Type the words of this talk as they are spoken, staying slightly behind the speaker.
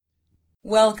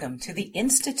Welcome to the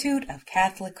Institute of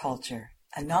Catholic Culture,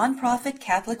 a nonprofit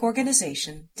Catholic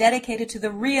organization dedicated to the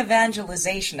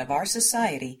re-evangelization of our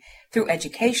society through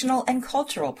educational and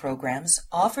cultural programs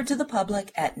offered to the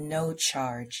public at no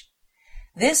charge.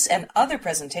 This and other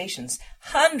presentations,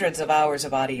 hundreds of hours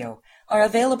of audio, are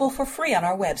available for free on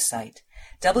our website,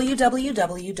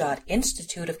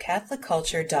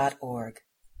 www.instituteofcatholicculture.org.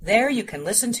 There you can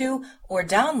listen to or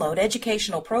download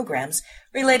educational programs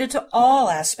related to all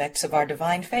aspects of our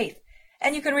divine faith,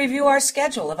 and you can review our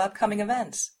schedule of upcoming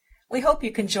events. We hope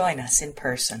you can join us in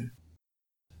person.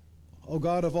 O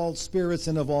God of all spirits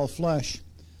and of all flesh,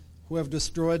 who have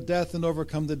destroyed death and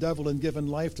overcome the devil and given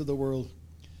life to the world,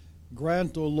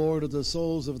 grant, O Lord, of the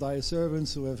souls of thy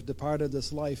servants who have departed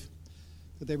this life,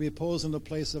 that they repose in a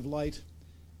place of light,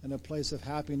 and a place of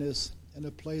happiness, and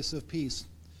a place of peace,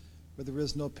 where there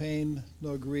is no pain,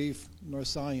 no grief, nor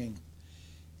sighing.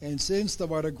 And since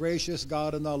thou art a gracious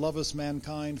God and thou lovest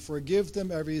mankind, forgive them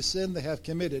every sin they have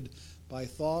committed by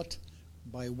thought,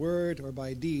 by word, or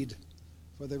by deed.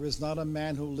 For there is not a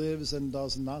man who lives and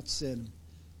does not sin,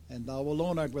 and thou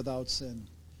alone art without sin,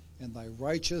 and thy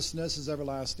righteousness is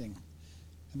everlasting.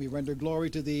 And we render glory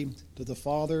to thee, to the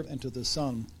Father, and to the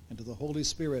Son, and to the Holy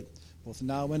Spirit, both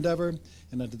now and ever,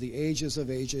 and unto the ages of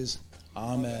ages.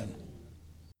 Amen.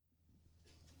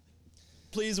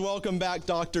 Please welcome back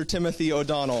Dr. Timothy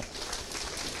O'Donnell.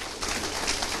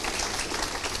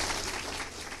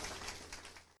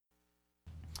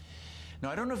 Now,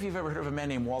 I don't know if you've ever heard of a man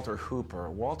named Walter Hooper.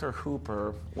 Walter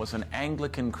Hooper was an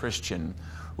Anglican Christian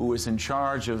who was in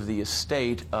charge of the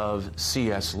estate of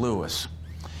C.S. Lewis.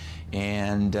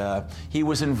 And he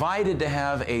was invited to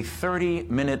have a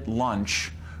 30-minute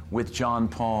lunch with John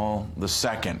Paul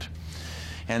II.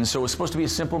 And so it was supposed to be a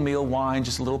simple meal, wine,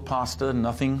 just a little pasta,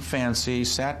 nothing fancy.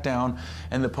 Sat down,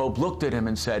 and the Pope looked at him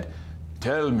and said,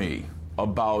 "Tell me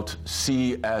about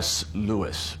C.S.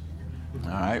 Lewis." All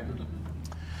right?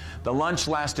 The lunch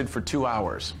lasted for 2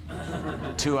 hours.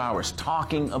 2 hours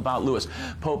talking about Lewis.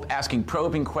 Pope asking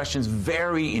probing questions,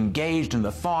 very engaged in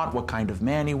the thought, what kind of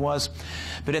man he was.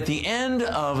 But at the end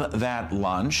of that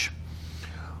lunch,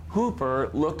 Hooper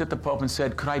looked at the Pope and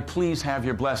said, "Could I please have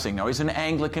your blessing?" Now, he's an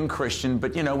Anglican Christian,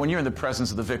 but you know, when you're in the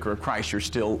presence of the Vicar of Christ, you're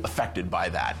still affected by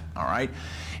that, all right?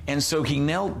 And so he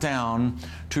knelt down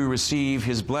to receive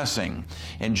his blessing.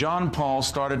 And John Paul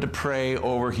started to pray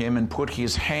over him and put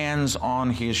his hands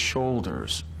on his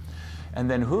shoulders. And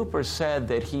then Hooper said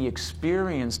that he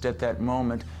experienced at that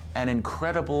moment an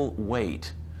incredible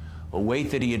weight. A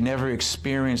weight that he had never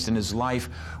experienced in his life,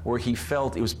 where he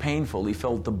felt it was painful. He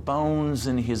felt the bones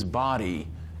in his body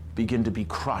begin to be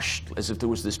crushed, as if there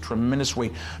was this tremendous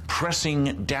weight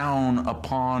pressing down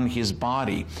upon his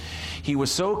body. He was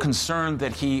so concerned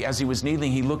that as he was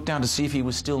kneeling, he looked down to see if he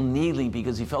was still kneeling,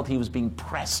 because he felt he was being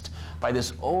pressed by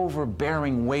this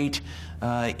overbearing weight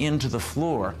into the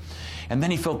floor. And then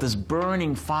he felt this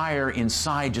burning fire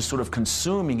inside just sort of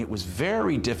consuming. It was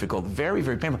very difficult, very,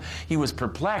 very painful. He was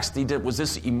perplexed.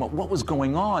 What was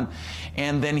going on?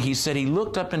 And then he said he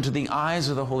looked up into the eyes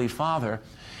of the Holy Father,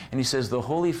 and he says the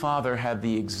Holy Father had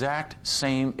the exact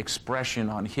same expression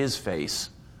on his face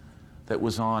that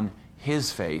was on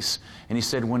his face. And he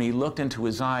said when he looked into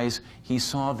his eyes, he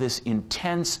saw this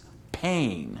intense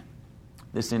pain.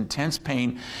 This intense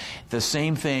pain, the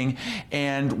same thing.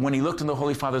 And when he looked in the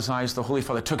Holy Father's eyes, the Holy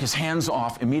Father took his hands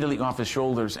immediately off his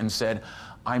shoulders and said,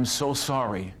 "I'm so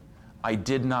sorry. I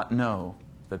did not know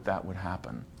that that would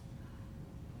happen."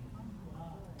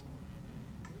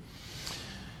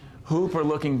 Hooper,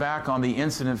 looking back on the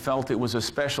incident, felt it was a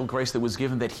special grace that was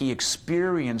given, that he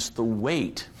experienced the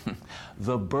weight,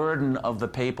 the burden of the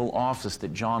papal office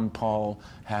that John Paul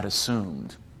had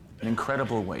assumed. An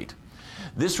incredible weight.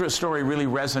 This story really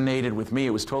resonated with me. It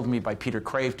was told to me by Peter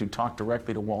Kraft, who talked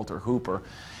directly to Walter Hooper.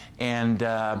 And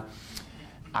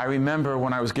I remember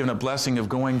when I was given a blessing of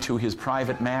going to his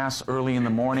private mass early in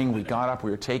the morning. We got up,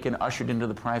 we were ushered into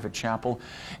the private chapel,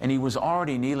 and he was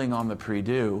already kneeling on the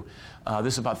prie-dieu.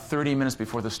 This is about 30 minutes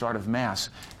before the start of Mass.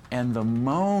 And the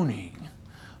moaning,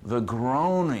 the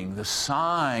groaning, the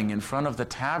sighing in front of the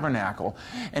tabernacle.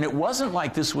 And it wasn't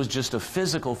like this was just a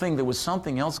physical thing. There was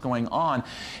something else going on.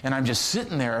 And I'm just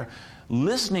sitting there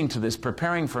listening to this,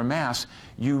 preparing for Mass.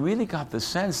 You really got the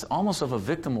sense almost of a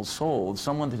victimal soul,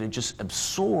 someone that had just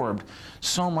absorbed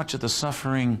so much of the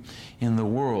suffering in the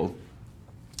world.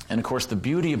 And of course, the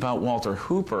beauty about Walter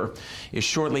Hooper is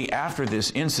shortly after this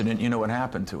incident, you know what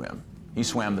happened to him. He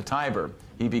swam the Tiber.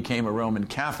 He became a Roman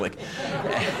Catholic.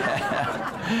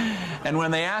 And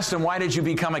when they asked him, "Why did you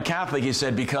become a Catholic?" he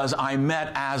said, "Because I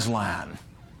met Aslan."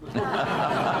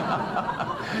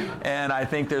 And I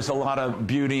think there's a lot of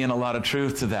beauty and a lot of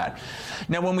truth to that.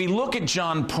 Now, when we look at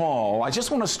John Paul, I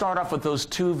just want to start off with those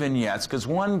two vignettes, because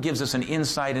one gives us an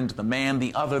insight into the man,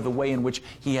 the other the way in which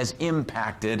he has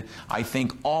impacted, I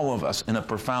think, all of us in a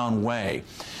profound way.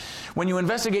 When you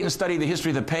investigate and study the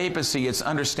history of the papacy, it's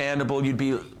understandable you'd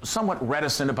be somewhat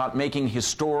reticent about making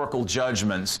historical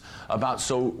judgments about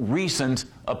so recent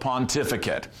a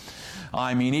pontificate.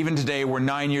 I mean, even today, we're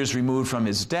 9 years removed from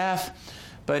his death,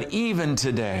 but even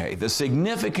today, the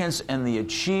significance and the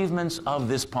achievements of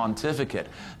this pontificate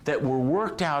that were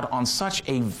worked out on such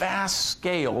a vast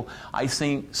scale, I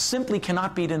think, simply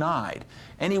cannot be denied.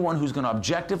 Anyone who's going to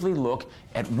objectively look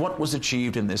at what was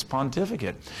achieved in this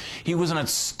pontificate. He was an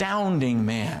astounding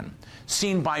man,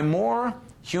 seen by more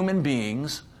human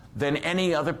beings than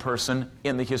any other person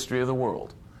in the history of the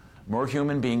world. More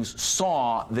human beings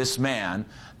saw this man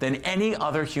than any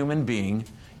other human being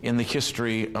in the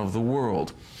history of the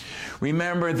world.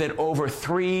 Remember that over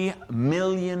 3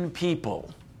 million people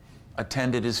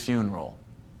attended his funeral.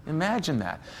 Imagine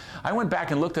that. I went back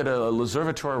and looked at a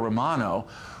L'Osservatore Romano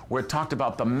where it talked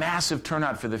about the massive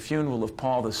turnout for the funeral of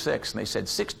Paul VI, and they said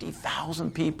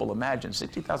 60,000 people. Imagine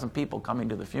 60,000 people coming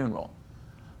to the funeral.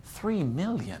 3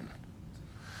 million.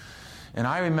 And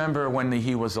I remember when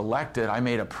he was elected, I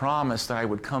made a promise that I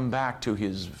would come back to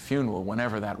his funeral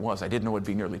whenever that was. I didn't know it would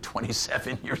be nearly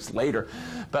 27 years later.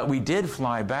 But we did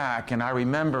fly back, and I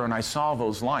remember and I saw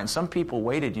those lines. Some people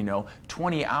waited,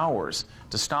 20 hours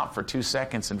to stop for 2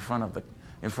 seconds in front of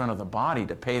the body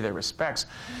to pay their respects.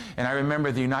 And I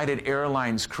remember the United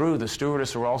Airlines crew, the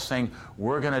stewardess, were all saying,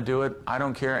 "We're going to do it, I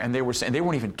don't care." And they were saying, they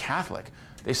weren't even Catholic.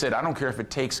 They said, "I don't care if it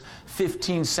takes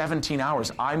 15, 17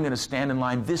 hours. I'm going to stand in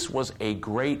line. This was a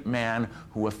great man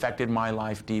who affected my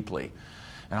life deeply."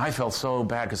 And I felt so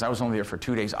bad because I was only there for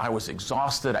 2 days. I was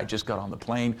exhausted. I just got on the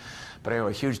plane. But I owe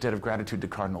a huge debt of gratitude to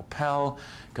Cardinal Pell,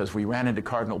 because we ran into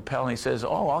Cardinal Pell and he says,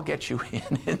 "Oh, I'll get you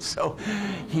in." And so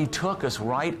he took us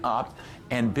right up.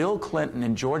 And Bill Clinton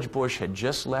and George Bush had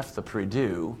just left the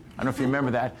Purdue. I don't know if you remember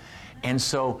that. And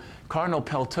so Cardinal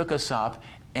Pell took us up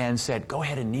and said, "Go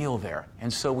ahead and kneel there."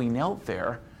 And so we knelt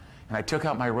there, and I took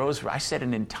out my rosary. I said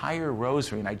an entire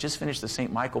rosary, and I just finished the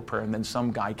St. Michael prayer, and then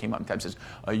some guy came up and says,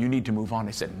 "You need to move on."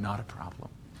 I said, "Not a problem."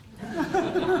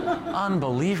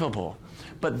 Unbelievable.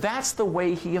 But that's the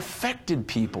way he affected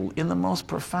people in the most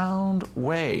profound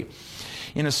way.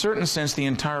 In a certain sense, the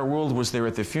entire world was there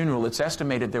at the funeral. It's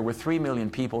estimated there were 3 million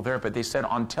people there, but they said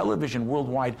on television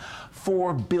worldwide,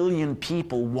 4 billion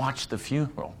people watched the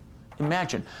funeral.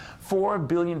 Imagine, 4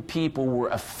 billion people were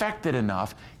affected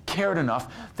enough, cared enough,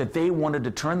 that they wanted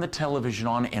to turn the television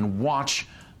on and watch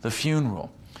the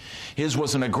funeral. His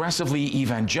was an aggressively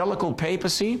evangelical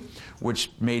papacy,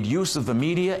 which made use of the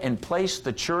media and placed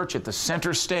the church at the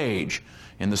center stage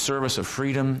in the service of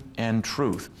freedom and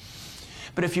truth.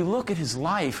 But if you look at his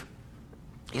life,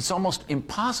 it's almost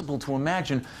impossible to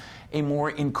imagine a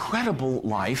more incredible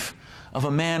life of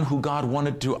a man who God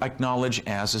wanted to acknowledge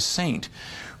as a saint.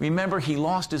 Remember, he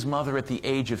lost his mother at the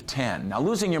age of 10. Now,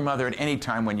 losing your mother at any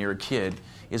time when you're a kid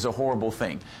is a horrible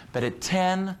thing. But at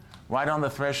 10, right on the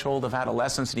threshold of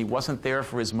adolescence, and he wasn't there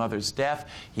for his mother's death,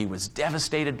 he was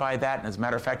devastated by that. And as a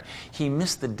matter of fact, he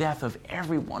missed the death of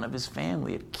every one of his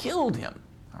family. It killed him.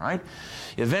 All right?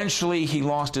 Eventually, he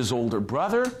lost his older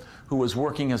brother, who was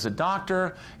working as a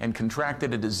doctor and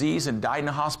contracted a disease and died in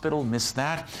a hospital, missed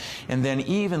that. And then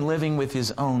even living with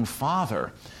his own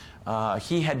father,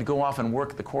 he had to go off and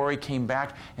work the quarry, came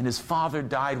back, and his father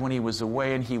died when he was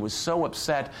away, and he was so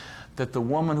upset that the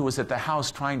woman who was at the house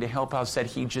trying to help out said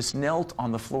he just knelt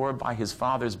on the floor by his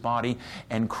father's body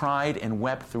and cried and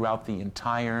wept throughout the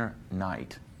entire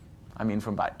night. I mean,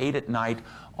 from about 8 at night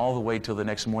all the way till the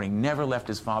next morning, never left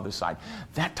his father's side.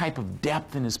 That type of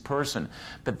depth in his person,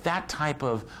 but that type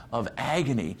of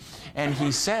agony. And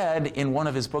he said in one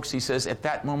of his books, he says, "At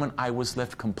that moment, I was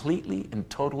left completely and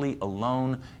totally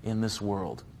alone in this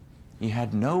world." He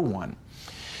had no one.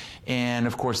 And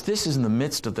of course, this is in the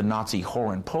midst of the Nazi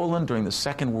horror in Poland during the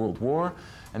Second World War.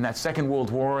 And that Second World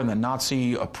War and the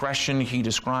Nazi oppression he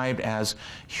described as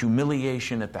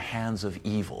humiliation at the hands of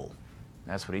evil.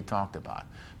 That's what he talked about.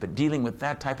 But dealing with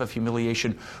that type of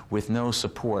humiliation with no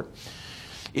support.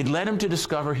 It led him to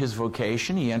discover his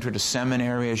vocation. He entered a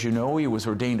seminary, as you know. He was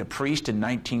ordained a priest in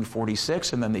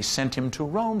 1946, and then they sent him to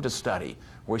Rome to study,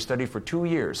 where he studied for 2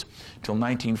 years, till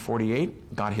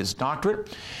 1948, got his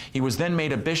doctorate. He was then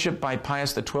made a bishop by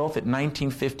Pius XII at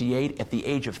 1958 at the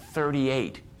age of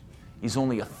 38. He's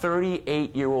only a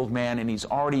 38-year-old man, and he's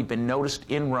already been noticed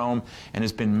in Rome and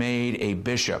has been made a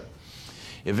bishop.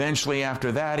 Eventually,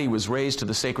 after that, he was raised to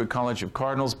the Sacred College of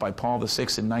Cardinals by Paul VI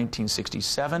in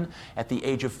 1967 at the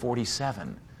age of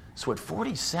 47. So at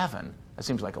 47, that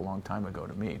seems like a long time ago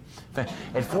to me.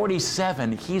 At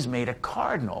 47, he's made a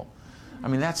cardinal. I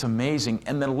mean, that's amazing.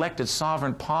 And then elected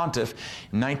sovereign pontiff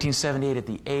in 1978 at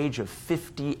the age of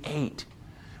 58.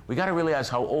 We got to realize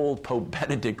how old Pope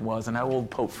Benedict was and how old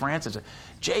Pope Francis was.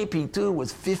 JP2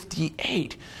 was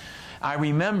 58. I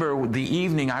remember the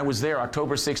evening I was there,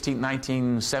 October 16,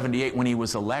 1978, when he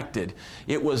was elected.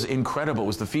 It was incredible. It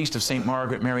was the feast of St.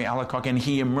 Margaret Mary Alacoque, and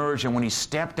he emerged, and when he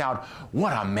stepped out,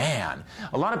 what a man.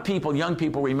 A lot of people, young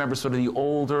people, remember sort of the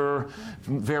older,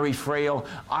 very frail.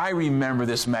 I remember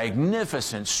this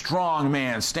magnificent, strong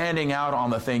man standing out on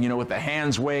the thing, you know, with the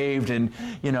hands waved, and,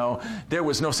 you know, there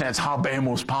was no sense,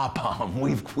 habemus papam,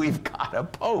 we've got a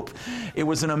pope. It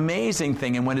was an amazing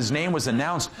thing, and when his name was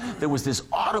announced, there was this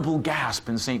audible gasp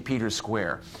in St. Peter's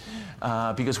Square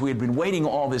because we had been waiting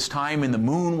all this time, and the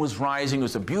moon was rising. It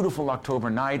was a beautiful October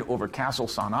night over Castle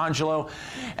San Angelo,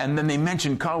 and then they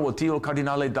mentioned Carlo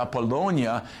Cardinale da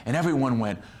Polonia, and everyone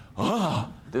went, oh,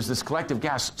 there's this collective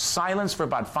gasp, silence for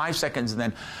about 5 seconds, and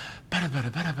then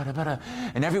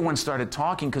and everyone started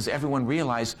talking because everyone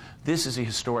realized this is a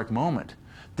historic moment.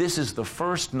 This is the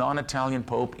first non-Italian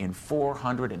pope in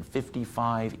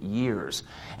 455 years.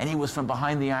 And he was from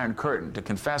behind the Iron Curtain. To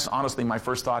confess, honestly, my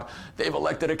first thought, they've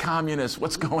elected a communist.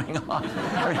 What's going on?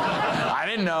 I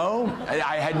didn't know.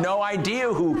 I had no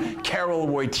idea who Karol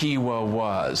Wojtyła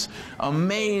was.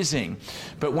 Amazing.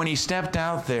 But when he stepped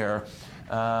out there,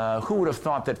 who would have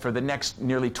thought that for the next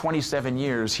nearly 27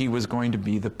 years he was going to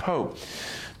be the pope?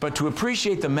 But to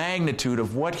appreciate the magnitude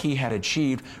of what he had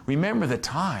achieved, remember the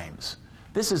times.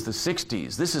 This is the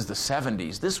 60s. This is the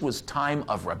 70s. This was time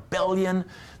of rebellion.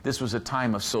 This was a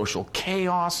time of social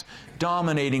chaos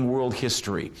dominating world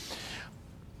history.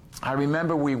 I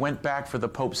remember we went back for the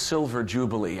Pope's Silver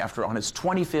Jubilee on his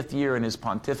 25th year in his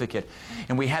pontificate,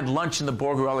 and we had lunch in the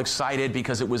Borg. We were all excited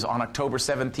because it was on October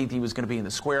 17th. He was going to be in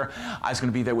the square. I was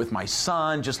going to be there with my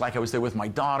son, just like I was there with my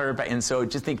daughter. And so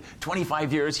just think,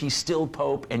 25 years, he's still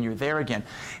Pope, and you're there again.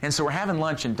 And so we're having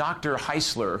lunch, and Dr.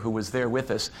 Heisler, who was there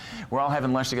with us, we're all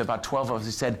having lunch together, about 12 of us.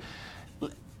 He said,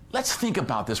 let's think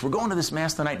about this. We're going to this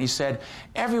Mass tonight, and he said,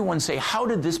 everyone say, how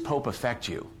did this Pope affect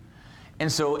you?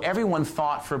 And so everyone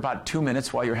thought for about 2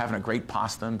 minutes while you're having a great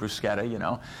pasta and bruschetta, you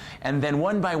know. And then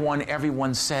one by one,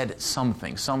 everyone said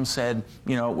something. Some said,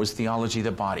 you know, it was Theology of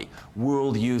the Body,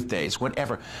 World Youth Days,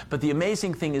 whatever. But the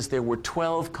amazing thing is there were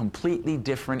 12 completely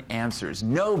different answers.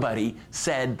 Nobody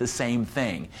said the same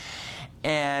thing.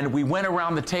 And we went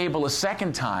around the table a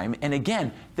second time, and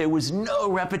again, there was no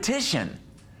repetition.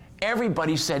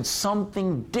 Everybody said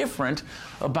something different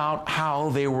about how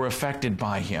they were affected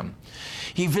by him.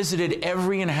 He visited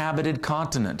every inhabited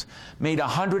continent, made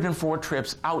 104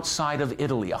 trips outside of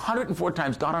Italy, 104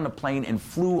 times got on a plane and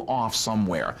flew off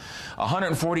somewhere,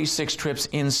 146 trips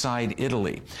inside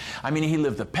Italy. I mean, he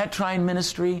lived the Petrine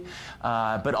ministry,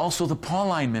 but also the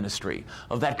Pauline ministry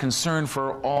of that concern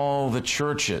for all the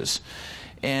churches.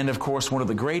 And, of course, one of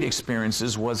the great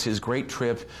experiences was his great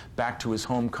trip back to his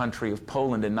home country of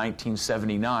Poland in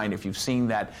 1979. If you've seen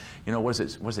that, you know, was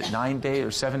it 9 days or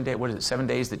 7 days? What is it, 7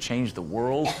 days that changed the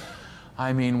world?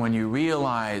 I mean, when you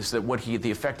realize that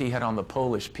the effect he had on the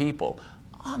Polish people,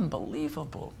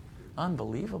 unbelievable,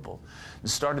 unbelievable. It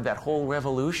started that whole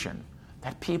revolution.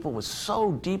 That people was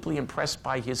so deeply impressed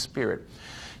by his spirit.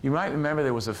 You might remember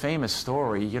there was a famous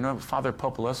story, you know, Father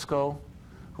Popoluszko,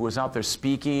 who was out there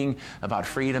speaking about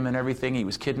freedom and everything. He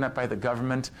was kidnapped by the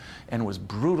government and was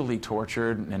brutally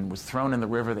tortured and was thrown in the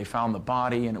river. They found the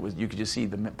body, and you could just see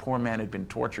the poor man had been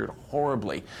tortured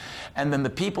horribly. And then the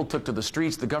people took to the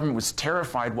streets. The government was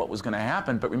terrified what was going to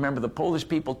happen, but remember, the Polish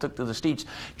people took to the streets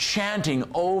chanting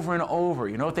over and over.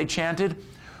 You know what they chanted?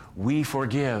 We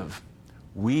forgive.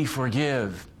 We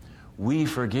forgive. We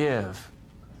forgive.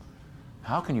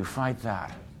 How can you fight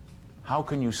that? How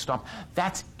can you stop?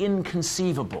 That's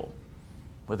inconceivable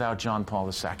without John Paul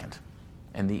II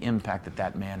and the impact that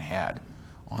that man had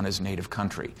on his native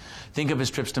country. Think of his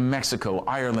trips to Mexico,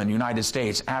 Ireland, United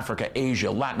States, Africa, Asia,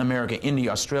 Latin America,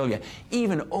 India, Australia,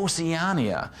 even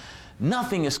Oceania.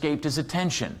 Nothing escaped his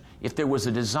attention. If there was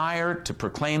a desire to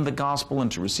proclaim the gospel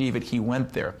and to receive it, he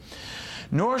went there.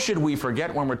 Nor should we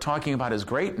forget, when we're talking about his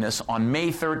greatness, on May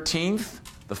 13th,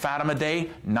 the Fatima Day,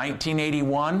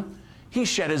 1981, he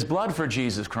shed his blood for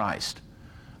Jesus Christ.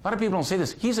 A lot of people don't say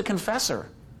this. He's a confessor,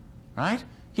 right?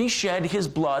 He shed his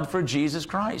blood for Jesus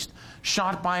Christ,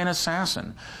 shot by an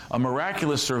assassin, a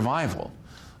miraculous survival,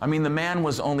 I mean, the man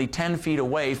was only 10 feet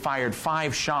away, fired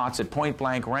 5 shots at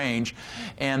point-blank range,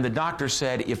 and the doctor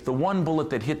said if the one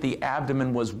bullet that hit the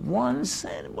abdomen was 1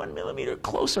 millimeter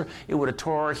closer, it would have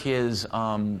tore his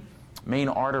main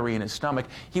artery in his stomach.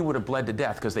 He would have bled to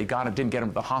death because didn't get him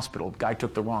to the hospital. The guy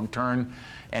took the wrong turn,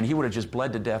 and he would have just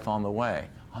bled to death on the way.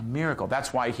 A miracle.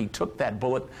 That's why he took that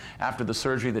bullet after the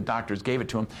surgery. The doctors gave it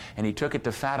to him, and he took it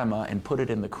to Fatima and put it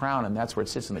in the crown, and that's where it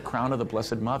sits, in the crown of the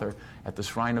Blessed Mother at the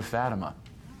shrine of Fatima,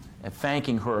 and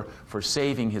thanking her for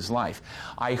saving his life.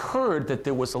 I heard that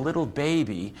there was a little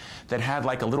baby that had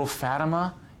like a little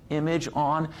Fatima image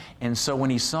on, and so when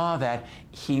he saw that,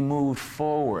 he moved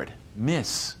forward,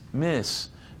 miss,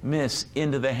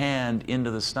 into the hand,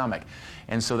 into the stomach.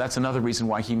 And so that's another reason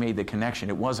why he made the connection.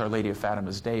 It was Our Lady of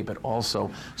Fatima's Day, but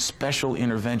also special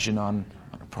intervention on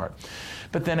her part.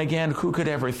 But then again, who could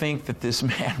ever think that this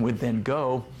man would then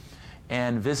go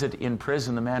and visit in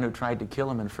prison the man who tried to kill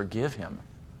him and forgive him?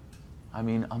 I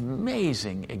mean,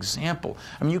 amazing example.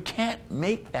 I mean, you can't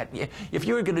make that. If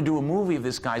you were going to do a movie of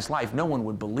this guy's life, no one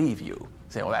would believe you.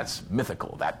 Say, well, that's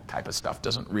mythical. That type of stuff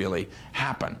doesn't really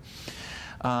happen.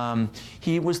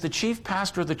 He was the chief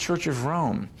pastor of the Church of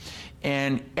Rome,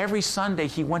 and every Sunday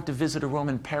he went to visit a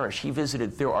Roman parish.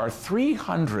 There are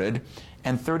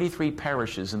 333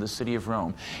 parishes in the city of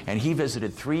Rome, and he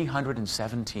visited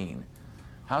 317.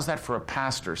 How's that for a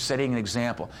pastor, setting an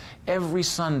example? Every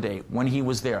Sunday when he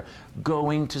was there,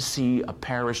 going to see a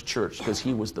parish church, because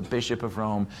he was the Bishop of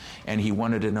Rome and he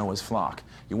wanted to know his flock.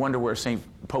 You wonder where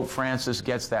Pope Francis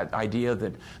gets that idea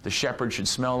that the shepherd should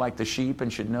smell like the sheep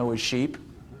and should know his sheep.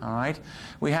 All right?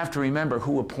 We have to remember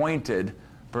who appointed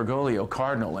Bergoglio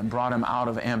cardinal and brought him out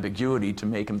of ambiguity to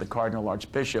make him the Cardinal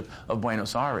Archbishop of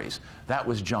Buenos Aires. That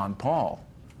was John Paul.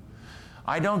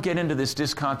 I don't get into this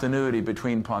discontinuity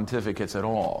between pontificates at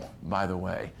all, by the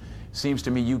way. Seems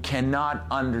to me you cannot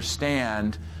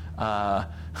understand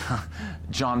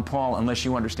John Paul unless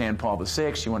you understand Paul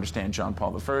VI, you understand John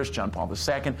Paul I, John Paul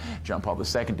II, John Paul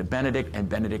II to Benedict, and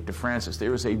Benedict to Francis.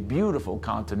 There is a beautiful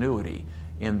continuity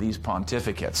in these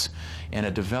pontificates and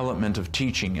a development of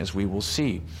teaching, as we will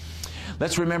see.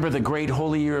 Let's remember the great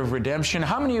Holy Year of Redemption.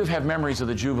 How many of you have memories of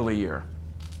the Jubilee year?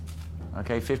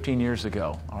 Okay, 15 years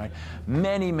ago, all right?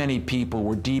 Many people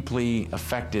were deeply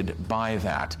affected by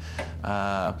that.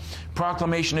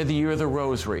 Proclamation of the Year of the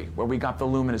Rosary, where we got the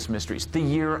luminous mysteries. The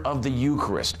Year of the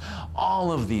Eucharist.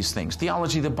 All of these things.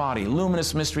 Theology of the Body.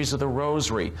 Luminous mysteries of the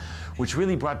Rosary, which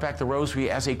really brought back the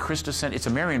Rosary as a Christocentric. It's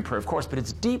a Marian prayer, of course, but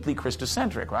it's deeply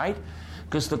Christocentric, right?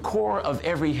 Because the core of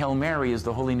every Hail Mary is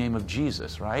the holy name of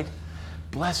Jesus, right?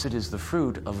 Blessed is the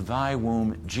fruit of thy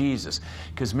womb, Jesus.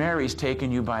 Because Mary's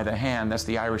taken you by the hand. That's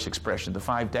the Irish expression. The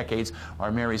 5 decades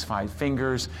are Mary's 5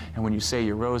 fingers. And when you say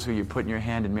your rosary, you're putting your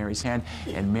hand in Mary's hand.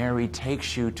 And Mary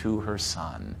takes you to her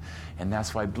Son. And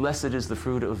that's why blessed is the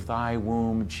fruit of thy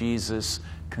womb, Jesus,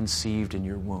 conceived in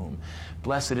your womb.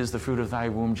 Blessed is the fruit of thy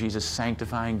womb, Jesus,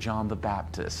 sanctifying John the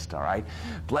Baptist, all right?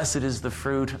 Blessed is the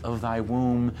fruit of thy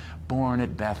womb, born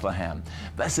at Bethlehem.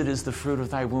 Blessed is the fruit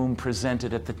of thy womb,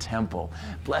 presented at the temple.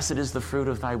 Blessed is the fruit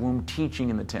of thy womb,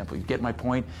 teaching in the temple. You get my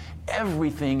point?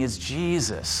 Everything is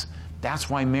Jesus. That's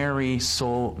why Mary's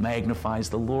soul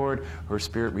magnifies the Lord. Her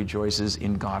spirit rejoices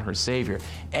in God, her Savior.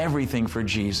 Everything for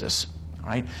Jesus.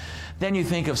 Right? Then you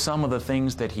think of some of the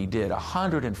things that he did.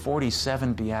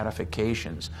 147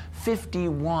 beatifications,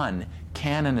 51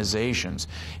 canonizations.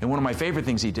 And one of my favorite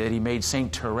things he did, he made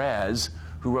St. Therese,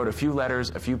 who wrote a few letters,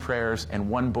 a few prayers,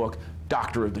 and one book,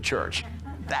 Doctor of the Church.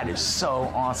 That is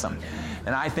so awesome.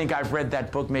 And I think I've read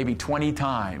that book maybe 20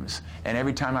 times. And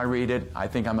every time I read it, I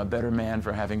think I'm a better man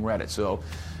for having read it. So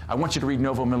I want you to read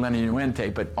Novo Millennium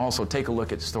Iuente, but also take a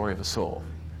look at Story of a Soul.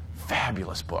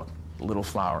 Fabulous book. Little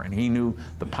flower, and he knew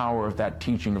the power of that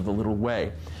teaching of the little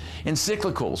way.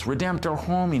 Encyclicals, Redemptor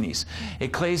Hominis,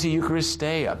 Ecclesia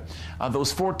Eucharistia,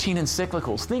 those 14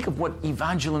 encyclicals. Think of what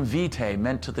Evangelium Vitae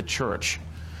meant to the church.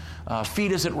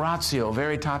 Fides et Ratio,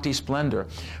 Veritatis Splendor.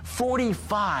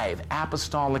 45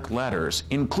 apostolic letters,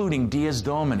 including Dies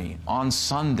Domini on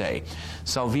Sunday,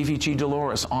 Salvifici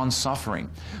Dolores on suffering,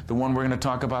 the one we're going to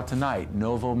talk about tonight,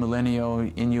 Novo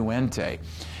Millennio Iuente.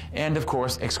 And, of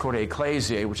course, Ex Corde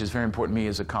Ecclesiae, which is very important to me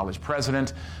as a college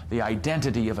president, the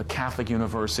identity of a Catholic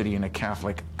university and a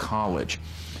Catholic college.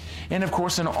 And, of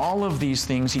course, in all of these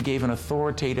things, he gave an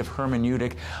authoritative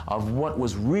hermeneutic of what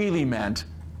was really meant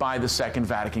by the Second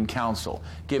Vatican Council,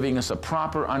 giving us a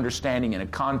proper understanding and a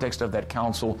context of that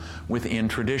council within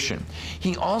tradition.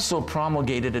 He also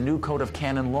promulgated a new code of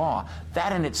canon law.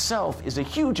 That in itself is a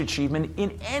huge achievement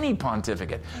in any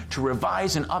pontificate, to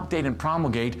revise and update and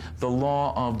promulgate the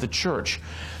law of the Church.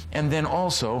 And then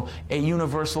also a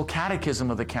universal catechism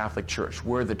of the Catholic Church,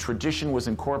 where the tradition was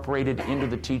incorporated into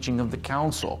the teaching of the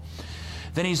council.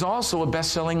 Then he's also a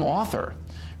best-selling author.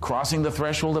 Crossing the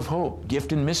Threshold of Hope,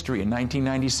 Gift and Mystery in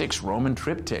 1996, Roman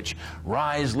Triptych,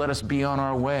 Rise, Let Us Be on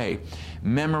Our Way,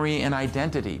 Memory and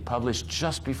Identity, published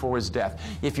just before his death.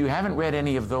 If you haven't read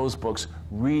any of those books,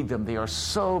 read them. They are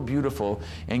so beautiful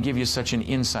and give you such an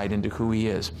insight into who he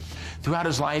is. Throughout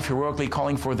his life, heroically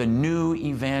calling for the new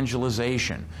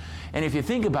evangelization. And if you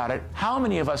think about it, how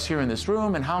many of us here in this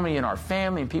room and how many in our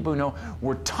family and people who know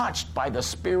were touched by the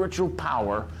spiritual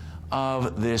power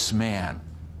of this man?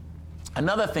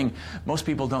 Another thing most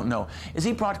people don't know is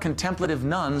he brought contemplative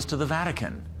nuns to the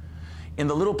Vatican. In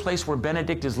the little place where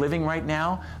Benedict is living right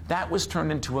now, that was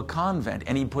turned into a convent,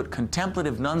 and he put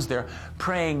contemplative nuns there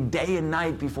praying day and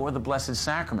night before the Blessed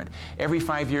Sacrament. Every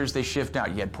 5 years they shift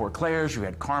out. You had Poor Clares, you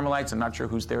had Carmelites, I'm not sure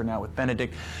who's there now with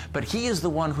Benedict, but he is the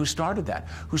one who started that,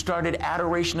 who started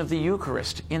adoration of the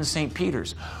Eucharist in St.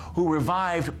 Peter's, who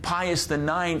revived Pius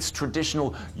IX's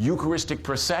traditional Eucharistic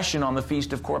procession on the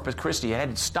Feast of Corpus Christi. It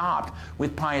had stopped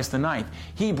with Pius IX.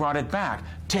 He brought it back,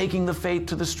 taking the faith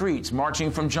to the streets,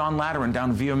 marching from John Lateran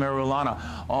down Via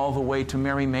Merulana all the way to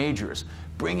Mary Majors,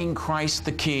 bringing Christ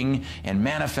the King and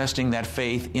manifesting that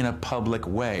faith in a public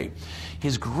way.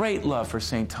 His great love for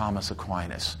St. Thomas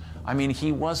Aquinas. I mean,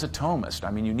 he was a Thomist.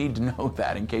 I mean, you need to know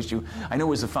that in case you... I know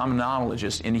he was a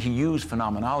phenomenologist, and he used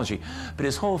phenomenology, but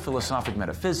his whole philosophic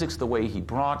metaphysics, the way he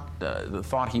brought, the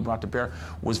thought he brought to bear,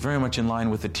 was very much in line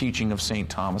with the teaching of St.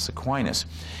 Thomas Aquinas.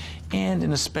 And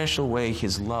in a special way,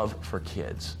 his love for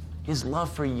kids, his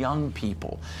love for young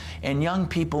people. And young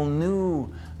people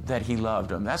knew that he loved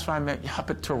them. That's why I met up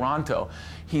at Toronto.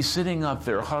 He's sitting up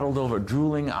there, huddled over,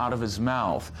 drooling out of his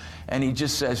mouth. And he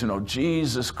just says, you know,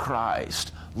 Jesus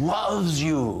Christ loves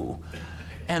you.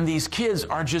 And these kids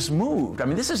are just moved. I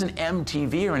mean, this isn't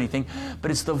MTV or anything, but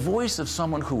it's the voice of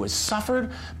someone who has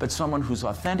suffered, but someone who's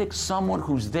authentic, someone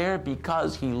who's there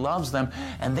because he loves them.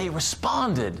 And they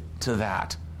responded to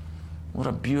that. What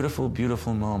a beautiful,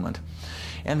 beautiful moment.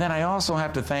 And then I also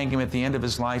have to thank him. At the end of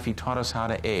his life, he taught us how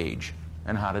to age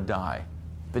and how to die.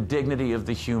 The dignity of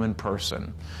the human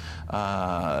person.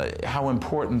 How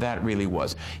important that really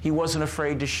was. He wasn't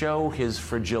afraid to show his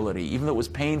fragility, even though it was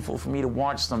painful for me to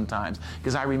watch sometimes,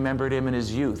 because I remembered him in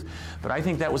his youth. But I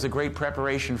think that was a great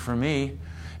preparation for me.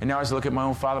 And now as I look at my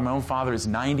own father is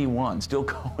 91, still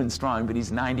going strong, but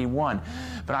he's 91.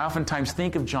 But I oftentimes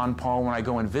think of John Paul when I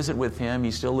go and visit with him.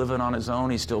 He's still living on his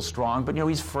own, he's still strong, but you know,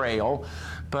 he's frail.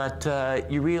 But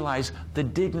you realize the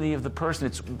dignity of the person.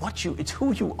 It's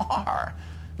who you are,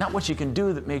 not what you can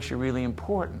do that makes you really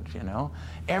important, you know.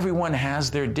 Everyone has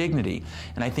their dignity,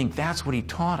 and I think that's what he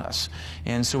taught us.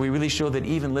 And so we really show that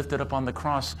even lifted up on the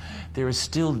cross, there is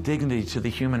still dignity to the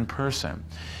human person.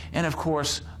 And of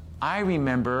course, I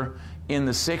remember in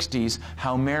the 60s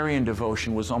how Marian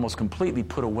devotion was almost completely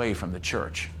put away from the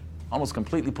church. Almost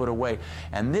completely put away.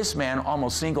 And this man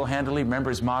almost single-handedly,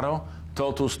 remember his motto?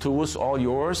 Totus tuus, all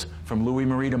yours, from Louis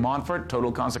Marie de Montfort,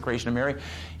 total consecration to Mary.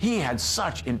 He had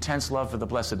such intense love for the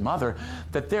Blessed Mother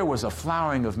that there was a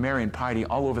flowering of Marian piety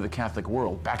all over the Catholic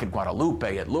world, back at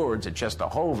Guadalupe, at Lourdes, at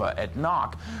Czestochowa, at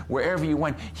Knock, wherever you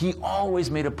went. He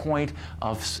always made a point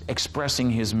of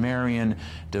expressing his Marian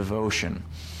devotion.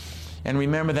 And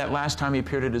remember that last time he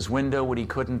appeared at his window when he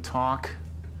couldn't talk?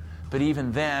 But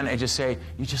even then, I just say,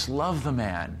 you just love the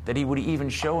man, that he would even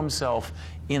show himself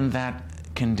in that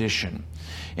condition.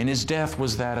 And his death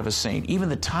was that of a saint. Even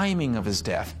the timing of his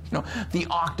death, you know, the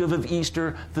octave of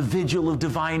Easter, the vigil of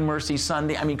Divine Mercy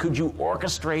Sunday. I mean, could you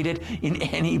orchestrate it in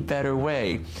any better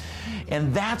way?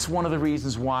 And that's one of the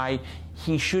reasons why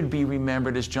he should be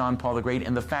remembered as John Paul the Great,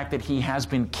 and the fact that he has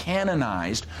been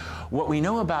canonized. What we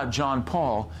know about John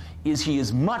Paul is he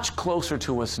is much closer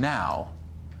to us now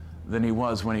than he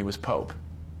was when he was Pope,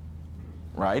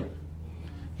 right?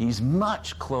 He's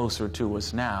much closer to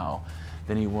us now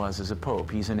than he was as a Pope.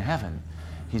 He's in heaven.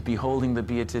 He's beholding the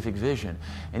beatific vision,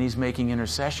 and he's making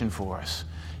intercession for us.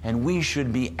 And we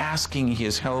should be asking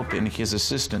his help and his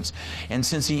assistance. And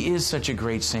since he is such a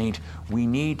great saint, we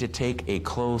need to take a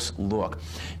close look.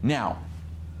 Now,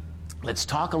 let's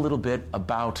talk a little bit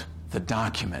about the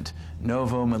document,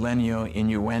 Novo Millennio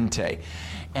Inuente.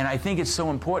 And I think it's so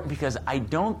important because I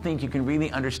don't think you can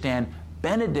really understand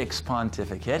Benedict's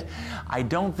pontificate. I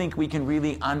don't think we can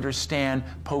really understand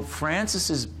Pope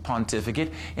Francis's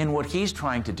pontificate and what he's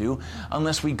trying to do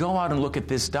unless we go out and look at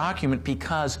this document,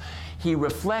 because he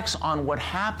reflects on what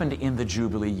happened in the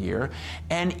Jubilee year,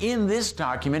 and in this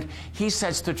document he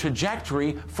sets the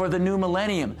trajectory for the new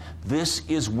millennium. This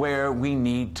is where we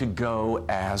need to go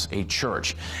as a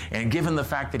church. And given the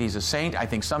fact that he's a saint, I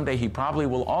think someday he probably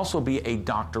will also be a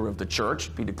doctor of the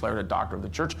church, be declared a doctor of the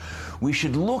church. We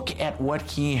should look at what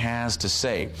he has to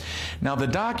say. Now, the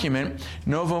document,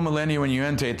 Novo Millenium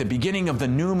Iuente, at the beginning of the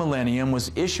new millennium,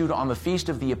 was issued on the Feast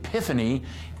of the Epiphany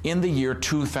in the year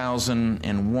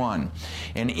 2001.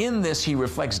 And in this, he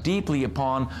reflects deeply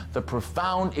upon the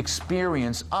profound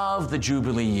experience of the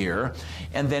Jubilee year,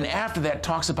 and then after that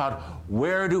talks about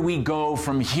where do we go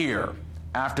from here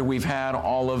after we've had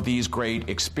all of these great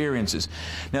experiences.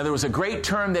 Now, there was a great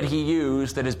term that he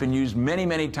used that has been used many,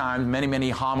 many times, many, many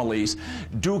homilies.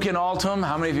 Duc in altum.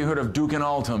 How many of you heard of Duc in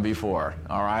altum before?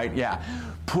 All right, yeah.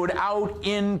 Put out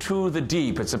into the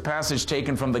deep. It's a passage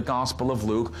taken from the Gospel of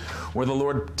Luke, where the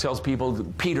Lord tells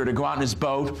Peter to go out in his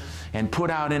boat and put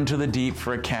out into the deep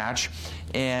for a catch.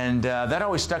 And that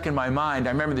always stuck in my mind.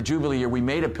 I remember the Jubilee year, we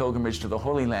made a pilgrimage to the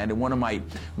Holy Land, and one of my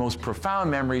most profound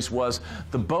memories was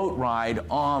the boat ride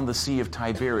on the Sea of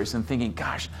Tiberias, and thinking,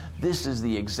 gosh, this is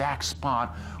the exact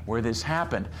spot where this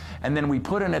happened. And then we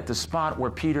put in at the spot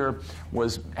where Peter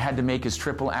had to make his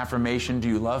triple affirmation, do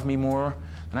you love me more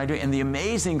than I do? And the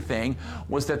amazing thing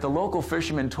was that the local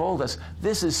fishermen told us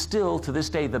this is still, to this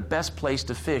day, the best place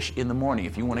to fish in the morning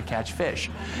if you want to catch fish.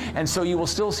 And so you will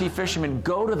still see fishermen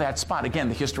go to that spot. Again,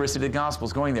 the historicity of the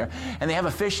Gospels going there. And they have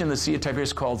a fish in the Sea of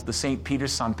Tiberias called the St.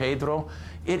 Peter's San Pedro.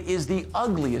 It is the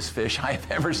ugliest fish I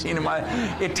have ever seen in my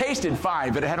life. It tasted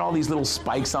fine, but it had all these little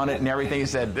spikes on it and everything. He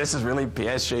said, this is really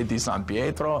Pesce di San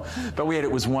Pietro. But we had,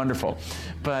 it was wonderful.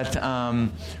 But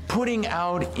putting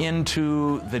out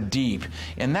into the deep.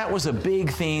 And that was a big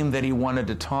theme that he wanted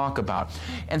to talk about.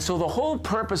 And so the whole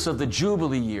purpose of the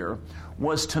Jubilee year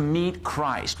was to meet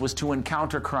Christ, was to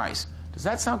encounter Christ. Does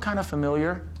that sound kind of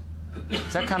familiar?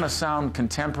 Does that kind of sound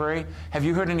contemporary? Have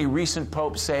you heard any recent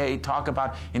popes talk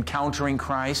about encountering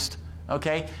Christ?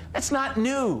 Okay? That's not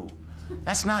new.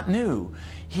 That's not new.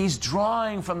 He's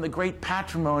drawing from the great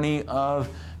patrimony of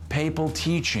papal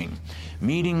teaching,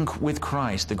 meeting with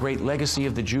Christ, the great legacy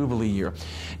of the Jubilee year.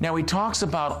 Now, he talks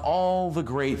about all the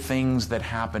great things that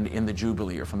happened in the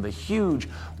Jubilee year, from the huge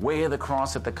Way of the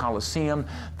Cross at the Colosseum,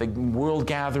 the World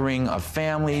Gathering of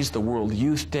Families, the World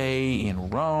Youth Day in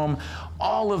Rome,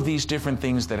 all of these different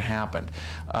things that happened.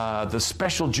 The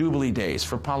special Jubilee days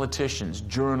for politicians,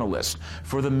 journalists,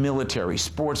 for the military,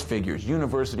 sports figures,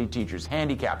 university teachers,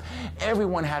 handicapped.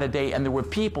 Everyone had a day, and there were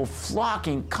people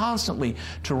flocking constantly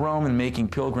to Rome and making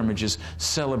pilgrimages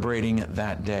celebrating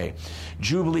that day.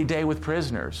 Jubilee Day with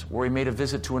prisoners, where he made a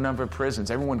visit to a number of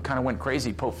prisons. Everyone kind of went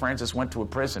crazy. Pope Francis went to a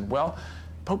prison. Well,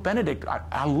 Pope Benedict,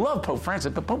 I love Pope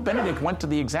Francis, but Pope Benedict went to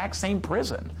the exact same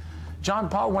prison. John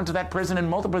Paul went to that prison in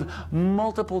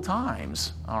multiple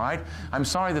times, all right? I'm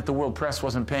sorry that the world press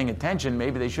wasn't paying attention.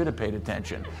 Maybe they should have paid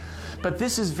attention. But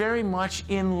this is very much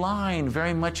in line,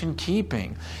 very much in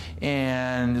keeping.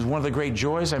 And one of the great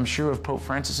joys, I'm sure, of Pope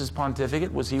Francis's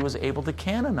pontificate was he was able to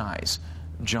canonize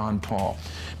John Paul.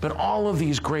 But all of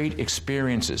these great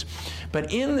experiences.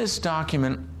 But in this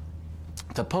document,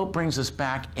 the Pope brings us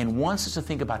back and wants us to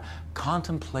think about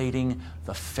contemplating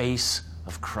the face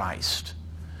of Christ.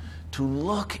 To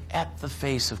look at the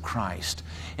face of Christ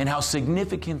and how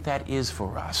significant that is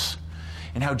for us,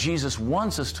 and how Jesus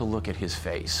wants us to look at his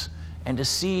face and to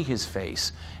see his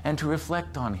face and to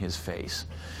reflect on his face.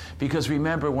 Because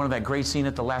remember one of that great scene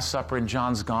at the Last Supper in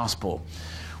John's Gospel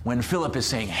when Philip is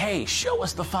saying, hey, show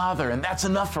us the Father and that's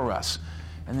enough for us.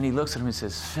 And then he looks at him and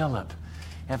says, Philip,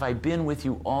 have I been with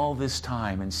you all this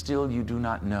time and still you do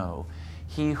not know?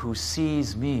 He who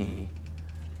sees me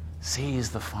sees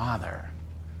the Father.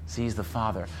 Sees the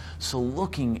Father. So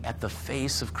looking at the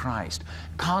face of Christ,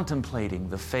 contemplating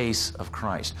the face of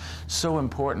Christ, so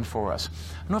important for us.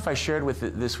 I don't know if I shared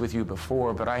this with you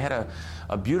before, but I had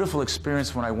a beautiful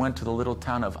experience when I went to the little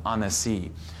town of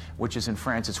Annecy, which is in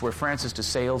France. It's where Francis de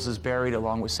Sales is buried,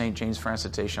 along with St. James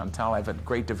Francis de Chantal. I have a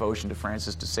great devotion to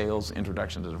Francis de Sales,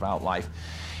 Introduction to Devout Life.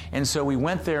 And so we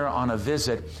went there on a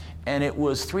visit, and it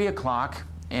was 3 o'clock,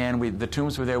 and the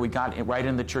tombs were there. We got right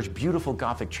in the church, beautiful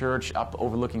Gothic church up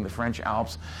overlooking the French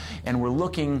Alps. And we're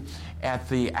looking at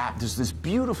there's this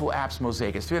beautiful Alps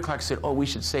mosaic. It's 3 o'clock. I said, oh, we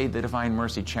should say the Divine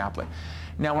Mercy Chaplet.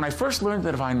 Now, when I first learned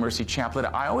the Divine Mercy Chaplet,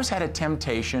 I always had a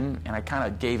temptation, and I kind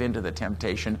of gave into the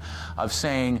temptation of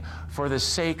saying, for the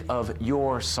sake of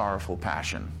your sorrowful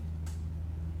passion.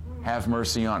 have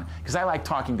mercy on. Because I like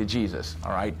talking to Jesus,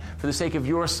 all right? For the sake of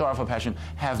your sorrowful passion,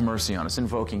 have mercy on us,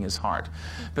 invoking his heart.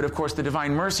 But of course, the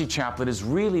Divine Mercy Chaplet is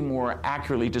really more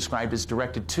accurately described as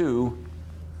directed to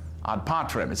ad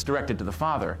patrem. It's directed to the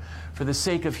Father. For the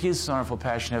sake of his sorrowful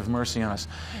passion, have mercy on us.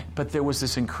 But there was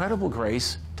this incredible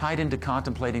grace tied into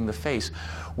contemplating the face,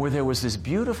 where there was this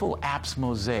beautiful apse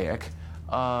mosaic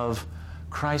of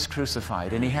Christ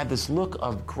crucified. And he had this look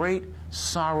of great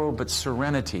sorrow but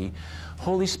serenity,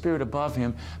 Holy Spirit above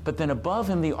him, but then above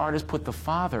him the artist put the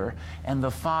Father, and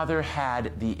the Father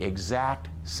had the exact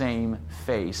same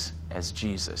face as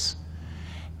Jesus.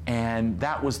 And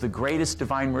that was the greatest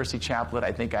Divine Mercy Chaplet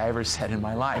I think I ever said in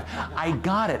my life. I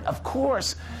got it. Of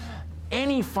course,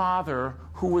 any father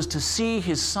who was to see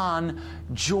his son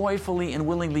joyfully and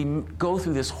willingly go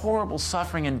through this horrible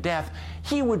suffering and death,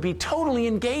 he would be totally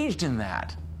engaged in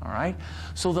that. All right?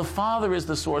 So the Father is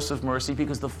the source of mercy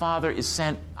because the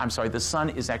the Son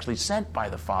is actually sent by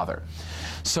the Father.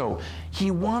 So he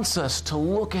wants us to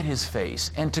look at his face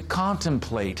and to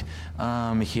contemplate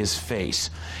his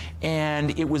face.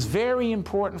 And it was very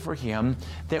important for him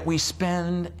that we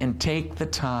spend and take the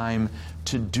time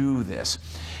to do this.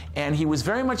 And he was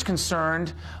very much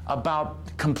concerned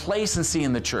about complacency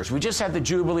in the church. We just had the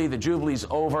Jubilee's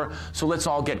over, so let's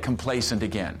all get complacent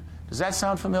again. Does that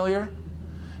sound familiar?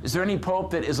 Is there any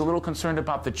pope that is a little concerned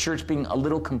about the church being a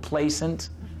little complacent?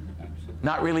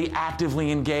 Not really actively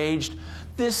engaged?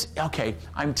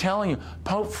 I'm telling you,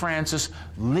 Pope Francis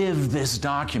lived this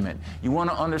document. You want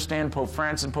to understand Pope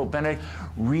Francis and Pope Benedict?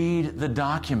 Read the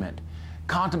document.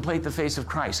 Contemplate the face of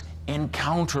Christ.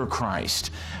 Encounter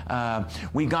Christ.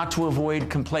 We got to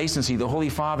avoid complacency. The Holy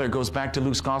Father goes back to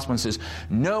Luke's Gospel and says,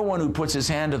 no one who puts his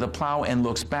hand to the plow and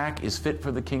looks back is fit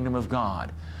for the kingdom of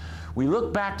God. We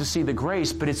look back to see the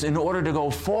grace, but it's in order to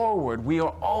go forward. We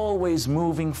are always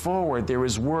moving forward. There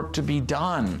is work to be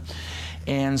done.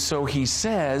 And so he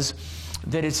says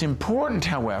that it's important,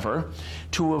 however,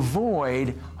 to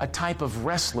avoid a type of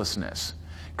restlessness,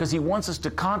 because he wants us to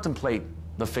contemplate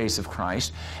the face of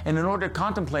Christ. And in order to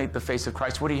contemplate the face of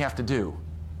Christ, what do you have to do?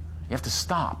 You have to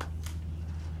stop.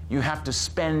 You have to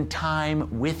spend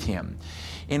time with him.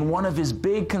 In one of his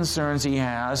big concerns he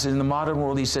has in the modern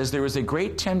world, he says there is a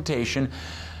great temptation,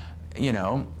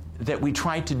 that we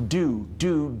try to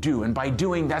do. And by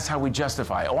doing, that's how we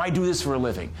justify. Oh, I do this for a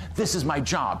living. This is my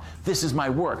job. This is my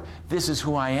work. This is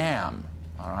who I am.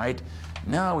 All right?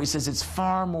 No, he says it's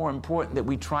far more important that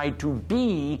we try to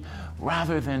be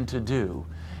rather than to do.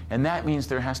 And that means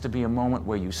there has to be a moment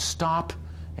where you stop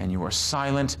and you are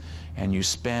silent and you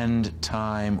spend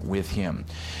time with him.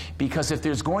 Because if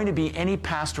there's going to be any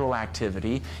pastoral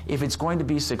activity, if it's going to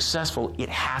be successful, it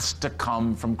has to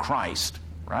come from Christ,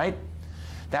 right?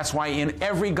 That's why in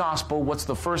every gospel, what's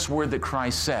the first word that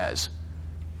Christ says?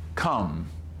 Come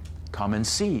and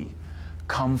see.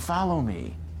 Come follow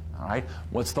me. All right?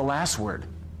 What's the last word?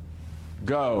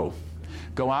 Go.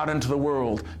 Go out into the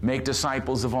world, make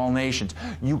disciples of all nations.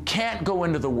 You can't go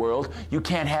into the world, you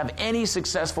can't have any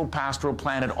successful pastoral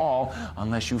plan at all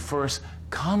unless you first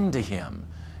come to him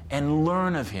and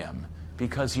learn of him,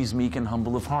 because he's meek and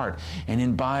humble of heart, and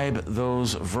imbibe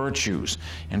those virtues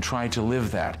and try to live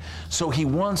that. So he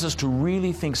wants us to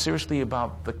really think seriously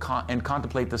about and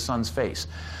contemplate the Son's face.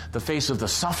 The face of the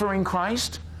suffering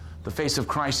Christ, the face of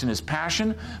Christ in his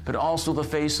passion, but also the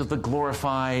face of the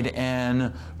glorified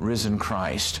and risen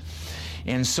Christ.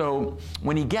 And so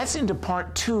when he gets into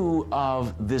part 2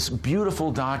 of this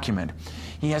beautiful document,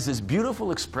 he has this beautiful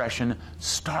expression,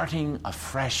 starting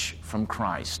afresh from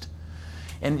Christ.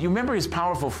 And you remember his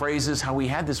powerful phrases, how he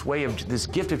had this way of, this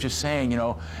gift of just saying,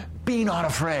 be not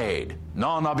afraid.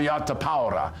 Non abbiate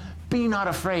paura. Be not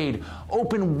afraid.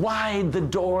 Open wide the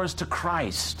doors to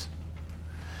Christ.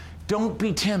 Don't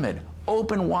be timid.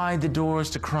 Open wide the doors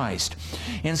to Christ.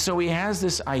 And so he has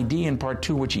this idea in part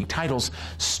 2, which he titles,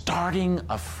 Starting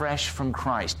Afresh from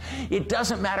Christ. It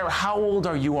doesn't matter how old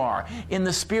you are. In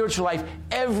the spiritual life,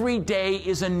 every day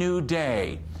is a new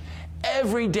day.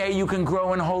 Every day you can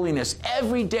grow in holiness.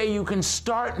 Every day you can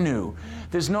start new.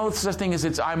 There's no such thing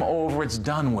as I'm over, it's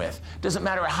done with. Doesn't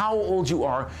matter how old you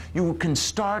are, you can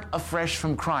start afresh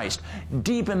from Christ.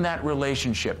 Deepen that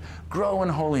relationship. Grow in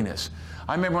holiness.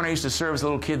 I remember when I used to serve as a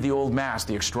little kid, the old Mass,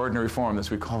 the extraordinary form, as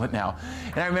we call it now.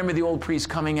 And I remember the old priest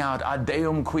coming out, Ad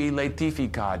Deum qui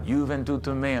laetificat,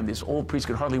 juventutem meam. This old priest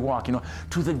could hardly walk,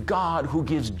 to the God who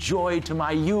gives joy to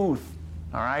my youth.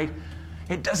 All right?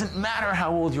 It doesn't matter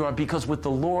how old you are, because with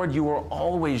the Lord you are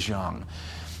always young.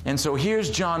 And so here's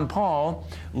John Paul,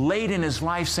 late in his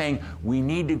life, saying, we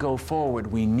need to go forward.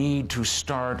 We need to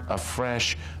start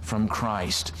afresh from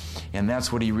Christ. And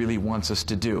that's what he really wants us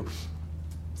to do.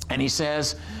 And he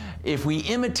says, If we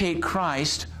imitate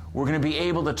Christ, we're going to be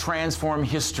able to transform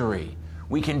history.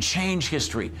 We can change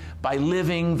history by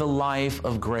living the life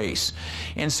of grace.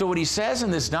 And so what he says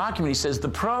in this document, he says, the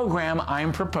program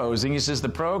I'm proposing, he says, the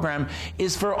program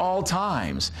is for all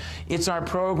times. It's our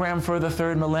program for the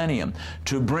third millennium,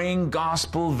 to bring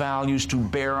gospel values to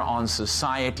bear on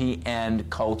society and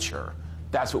culture.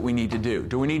 That's what we need to do.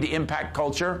 Do we need to impact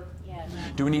culture? Yes.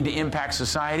 Do we need to impact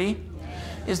society?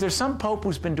 Is there some pope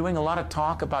who's been doing a lot of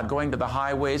talk about going to the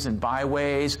highways and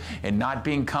byways and not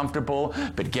being comfortable,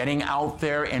 but getting out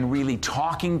there and really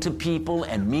talking to people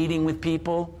and meeting with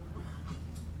people?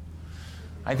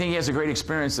 I think he has a great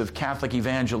experience of Catholic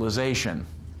evangelization.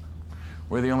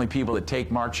 We're the only people that take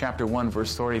Mark chapter 1,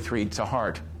 verse 33 to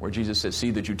heart, where Jesus says,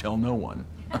 see that you tell no one.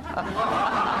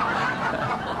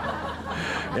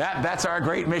 Yeah, that's our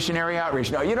great missionary outreach.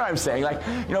 No, you know what I'm saying? Like,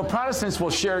 you know, Protestants will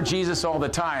share Jesus all the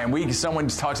time. Someone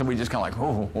talks and we just kind of like,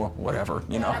 oh, well, whatever,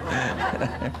 you know.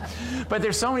 But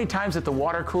there's so many times at the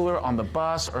water cooler, on the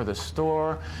bus, or the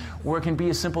store, where it can be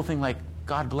a simple thing like,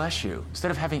 God bless you.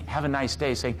 Instead of have a nice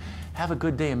day, saying, have a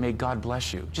good day and may God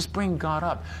bless you. Just bring God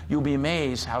up. You'll be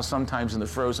amazed how sometimes in the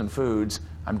frozen foods,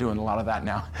 I'm doing a lot of that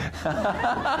now.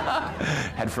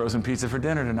 Had frozen pizza for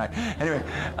dinner tonight. Anyway,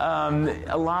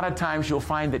 a lot of times you'll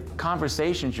find that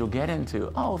conversations you'll get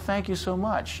into, oh, thank you so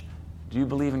much. Do you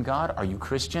believe in God? Are you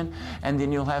Christian? And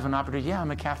then you'll have an opportunity, yeah,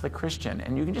 I'm a Catholic Christian.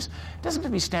 And you can just, it doesn't have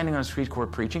to be standing on a street corner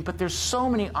preaching, but there's so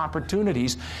many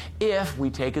opportunities if we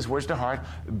take his words to heart,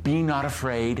 be not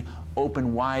afraid,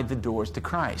 open wide the doors to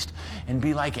Christ. And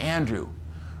be like Andrew,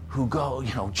 who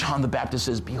John the Baptist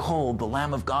says, behold, the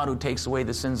Lamb of God who takes away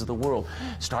the sins of the world,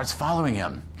 starts following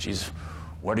him. Jesus,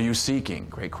 what are you seeking?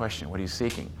 Great question. What are you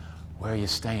seeking? Where are you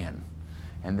staying?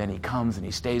 And then he comes and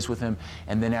he stays with him.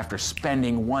 And then after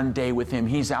spending one day with him,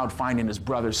 he's out finding his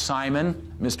brother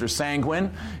Simon, Mr.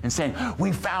 Sanguine, and saying,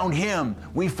 we found him.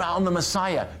 We found the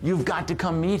Messiah. You've got to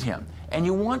come meet him. And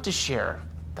you want to share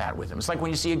that with him. It's like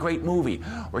when you see a great movie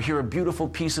or hear a beautiful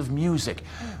piece of music.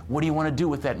 What do you want to do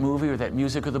with that movie or that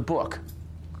music or the book?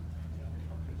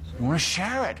 You want to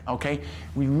share it, okay?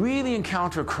 We really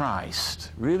encounter Christ.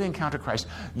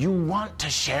 You want to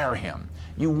share him.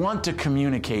 You want to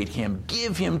communicate him.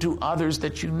 Give him to others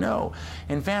that you know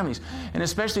and families. And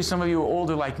especially some of you who are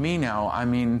older like me now, I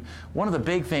mean, one of the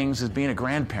big things is being a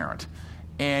grandparent.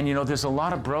 And, you know, there's a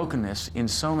lot of brokenness in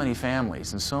so many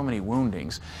families and so many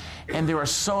woundings. And there are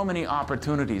so many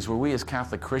opportunities where we as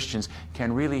Catholic Christians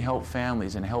can really help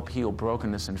families and help heal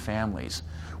brokenness in families.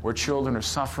 Where children are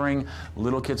suffering,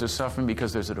 little kids are suffering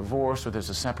because there's a divorce or there's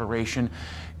a separation.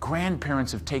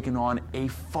 Grandparents have taken on a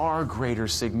far greater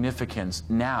significance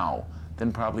now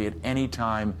than probably at any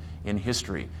time in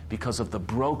history because of the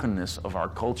brokenness of our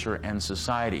culture and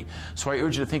society. So I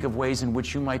urge you to think of ways in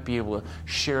which you might be able to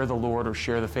share the Lord or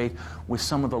share the faith with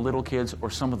some of the little kids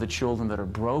or some of the children that are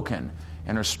broken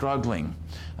and are struggling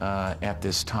at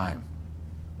this time.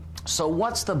 So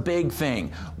what's the big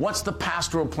thing? What's the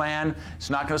pastoral plan?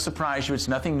 It's not going to surprise you. It's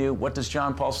nothing new. What does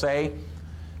John Paul say?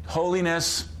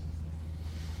 Holiness.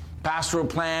 Pastoral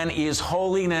plan is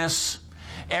holiness.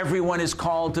 Everyone is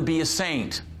called to be a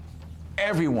saint.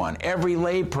 Everyone, every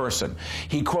lay person.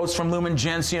 He quotes from Lumen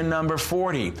Gentium number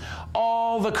 40.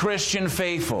 All the Christian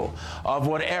faithful of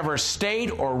whatever state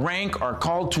or rank are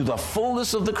called to the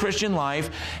fullness of the Christian life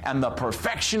and the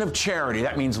perfection of charity.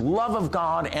 That means love of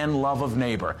God and love of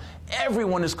neighbor.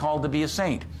 Everyone is called to be a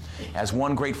saint. As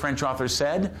one great French author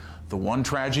said, the one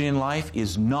tragedy in life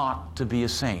is not to be a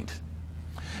saint.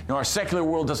 Now, our secular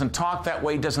world doesn't talk that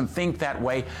way, doesn't think that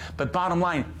way, but bottom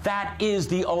line, that is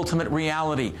the ultimate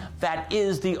reality. That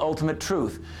is the ultimate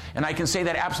truth. And I can say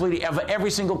that absolutely of every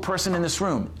single person in this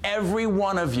room. Every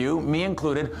one of you, me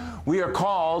included, we are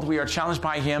called, we are challenged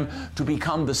by him to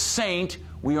become the saint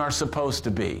we are supposed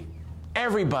to be.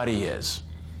 Everybody is.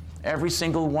 Every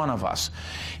single one of us.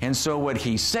 And so what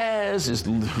he says is,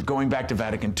 going back to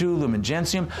Vatican II, Lumen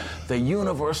Gentium, the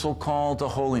universal call to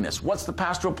holiness. What's the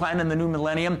pastoral plan in the new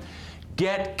millennium?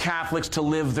 Get Catholics to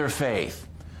live their faith,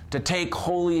 to take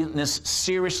holiness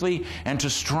seriously and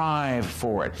to strive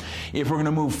for it. If we're going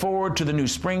to move forward to the new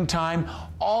springtime,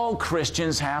 all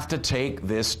Christians have to take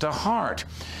this to heart.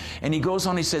 And he goes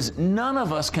on, he says, none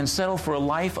of us can settle for a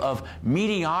life of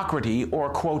mediocrity or,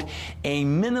 quote, a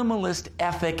minimalist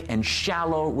ethic and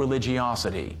shallow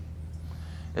religiosity.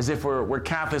 As if we're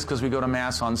Catholics because we go to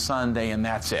Mass on Sunday and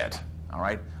that's it. All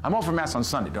right? I'm all for Mass on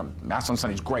Sunday. Mass on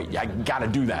Sunday is great. Yeah, I got to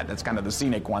do that. That's kind of the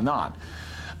sine qua non.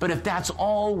 But if that's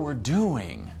all we're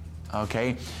doing,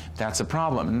 okay, that's a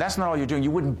problem. And that's not all you're doing.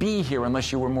 You wouldn't be here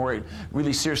unless you were more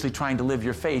really seriously trying to live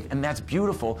your faith. And that's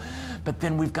beautiful. But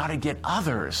then we've got to get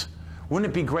others. Wouldn't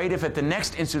it be great if at the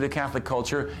next Institute of Catholic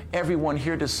Culture, everyone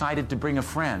here decided to bring a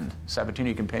friend? Sabatino,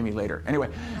 you can pay me later. Anyway.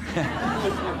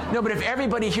 No, but if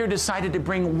everybody here decided to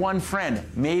bring one friend,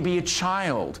 maybe a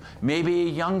child, maybe a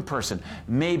young person,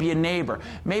 maybe a neighbor,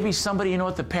 maybe somebody you know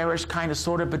at the parish, kind of,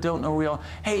 sort of, but don't know real,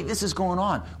 hey, this is going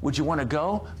on. Would you want to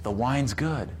go? The wine's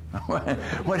good.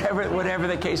 whatever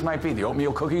the case might be. The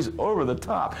oatmeal cookies, over the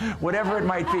top. Whatever it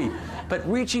might be. But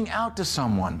reaching out to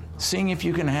someone, seeing if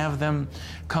you can have them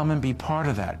come and be part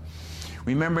of that.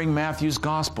 Remembering Matthew's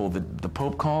gospel, the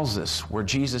Pope calls this, where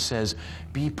Jesus says,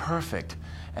 be perfect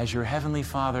as your heavenly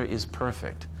Father is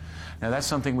perfect. Now that's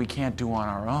something we can't do on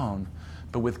our own,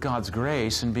 but with God's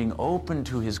grace and being open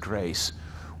to His grace,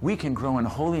 we can grow in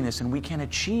holiness and we can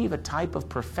achieve a type of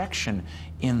perfection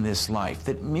in this life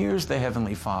that mirrors the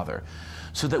Heavenly Father,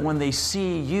 so that when they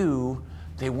see you,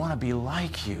 they want to be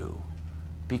like you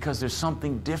because there's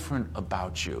something different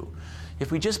about you.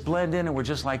 If we just blend in and we're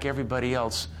just like everybody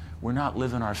else, we're not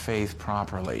living our faith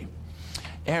properly.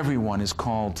 Everyone is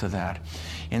called to that.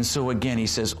 And so again, he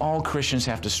says all Christians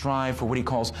have to strive for what he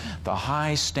calls the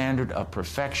high standard of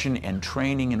perfection and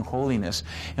training in holiness,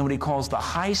 and what he calls the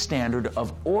high standard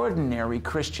of ordinary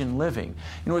Christian living.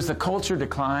 You know, as the culture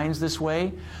declines this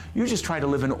way, you just try to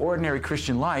live an ordinary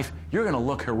Christian life, you're going to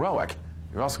look heroic.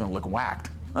 You're also going to look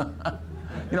whacked.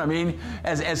 You know what I mean?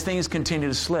 As things continue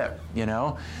to slip, you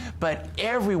know? But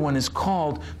everyone is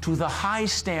called to the high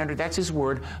standard, that's his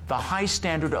word, the high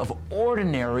standard of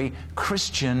ordinary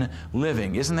Christian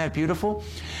living. Isn't that beautiful?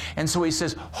 And so he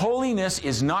says, holiness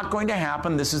is not going to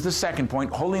happen. This is the second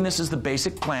point. Holiness is the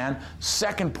basic plan.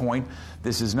 Second point,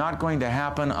 this is not going to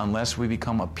happen unless we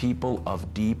become a people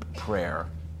of deep prayer.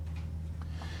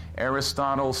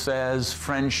 Aristotle says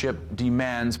friendship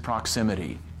demands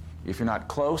proximity. If you're not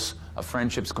close, a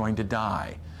friendship's going to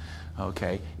die.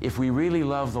 Okay? If we really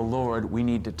love the Lord, we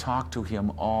need to talk to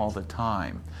Him all the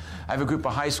time. I have a group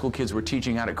of high school kids we're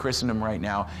teaching out at Christendom right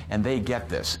now, and they get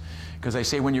this. Because I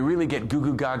say when you really get goo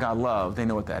goo gaga love, they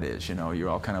know what that is. You know, you're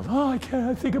all kind of, oh,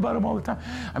 I think about Him all the time.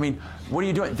 I mean, what are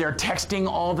you doing? They're texting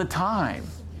all the time,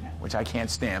 which I can't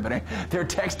stand, but they're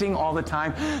texting all the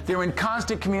time. They're in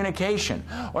constant communication,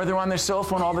 or they're on their cell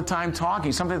phone all the time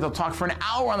talking. Sometimes they'll talk for an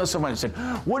hour on the cell phone and say,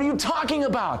 what are you talking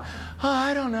about? Oh,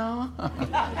 I don't know.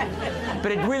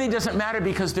 But it really doesn't matter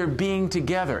because they're being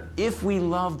together. If we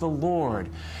love the Lord,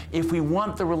 if we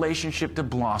want the relationship to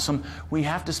blossom, we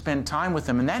have to spend time with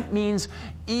them. And that means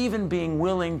even being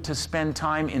willing to spend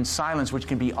time in silence, which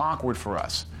can be awkward for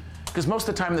us. Because most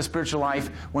of the time in the spiritual life,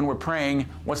 when we're praying,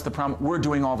 what's the problem? We're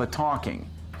doing all the talking,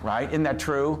 right? Isn't that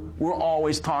true? We're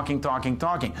always talking.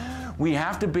 We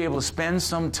have to be able to spend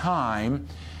some time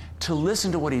to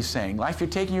listen to what he's saying. Like if you're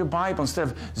taking your Bible, instead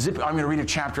of I'm going to read a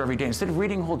chapter every day, instead of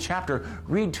reading a whole chapter,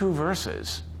 read 2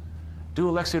 verses. Do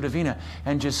a Lectio Divina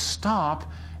and just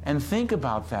stop and think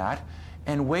about that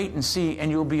and wait and see, and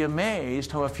you'll be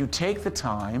amazed how if you take the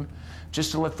time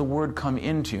just to let the Word come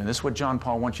into you, and this is what John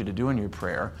Paul wants you to do in your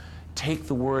prayer, take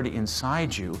the Word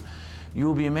inside you, you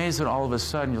will be amazed that all of a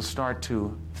sudden you'll start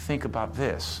to think about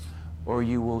this, or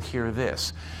you will hear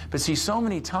this. But see, so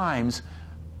many times,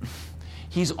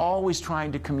 He's always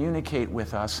trying to communicate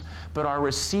with us, but our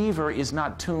receiver is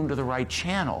not tuned to the right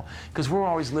channel, because we're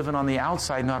always living on the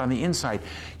outside, not on the inside.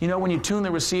 You know, when you tune the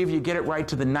receiver, you get it right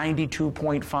to the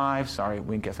 92.5, sorry,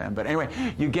 Wink FM, but anyway,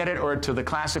 you get it, or to the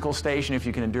classical station, if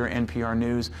you can endure NPR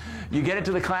News. You get it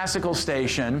to the classical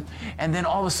station, and then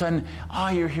all of a sudden,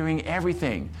 you're hearing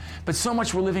everything. But so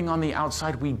much we're living on the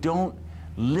outside, we don't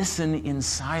listen in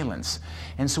silence.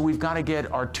 And so we've got to get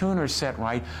our tuner set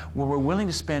right, where we're willing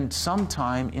to spend some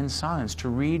time in silence, to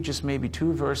read just maybe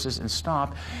 2 verses and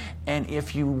stop. And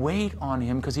if you wait on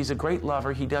Him, because He's a great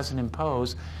lover, He doesn't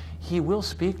impose, He will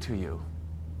speak to you.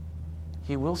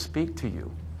 He will speak to you.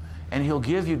 And He'll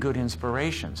give you good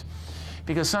inspirations.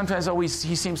 Because sometimes,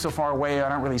 He seems so far away, I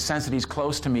don't really sense that He's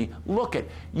close to me. Look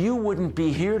it, you wouldn't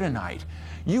be here tonight.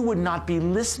 You would not be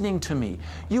listening to me.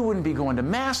 You wouldn't be going to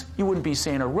Mass. You wouldn't be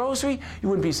saying a rosary. You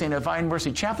wouldn't be saying a Divine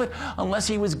Mercy Chaplet unless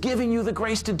He was giving you the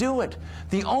grace to do it.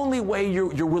 The only way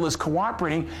your will is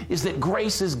cooperating is that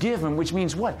grace is given, which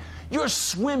means what? You're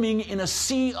swimming in a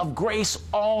sea of grace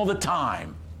all the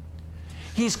time.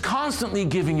 He's constantly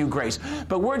giving you grace.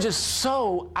 But we're just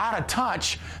so out of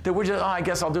touch that we're just, I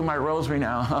guess I'll do my rosary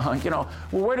now.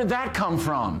 Well, where did that come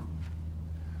from?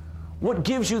 What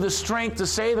gives you the strength to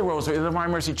say the rosary, the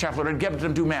Divine Mercy Chaplet, or to get to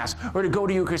do Mass, or to go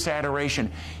to Eucharistic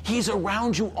adoration? He's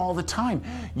around you all the time.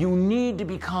 You need to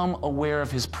become aware of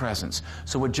His presence.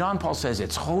 So what John Paul says,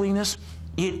 it's holiness,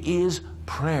 It is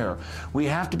prayer. We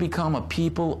have to become a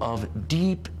people of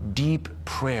deep, deep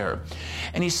prayer.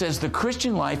 And he says the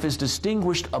Christian life is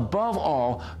distinguished above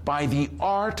all by the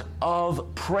art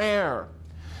of prayer.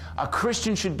 A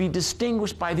Christian should be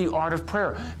distinguished by the art of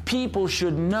prayer. People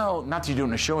should know, not to do it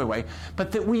in a showy way,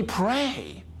 but that we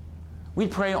pray. We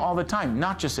pray all the time,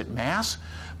 not just at Mass,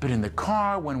 but in the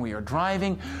car, when we are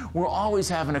driving. We're always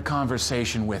having a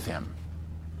conversation with Him,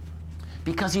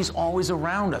 because He's always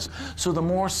around us. So the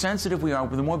more sensitive we are,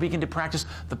 the more we begin to practice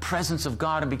the presence of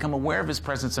God and become aware of His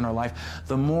presence in our life,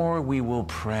 the more we will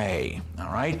pray,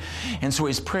 all right? And so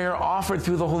His prayer offered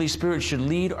through the Holy Spirit should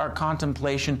lead our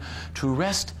contemplation to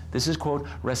rest, this is quote,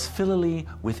 rest filially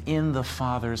within the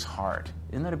Father's heart.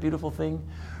 Isn't that a beautiful thing?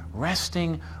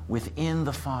 Resting within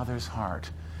the Father's heart.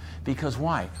 Because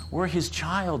why? We're His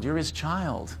child, you're His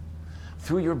child.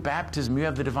 Through your baptism, you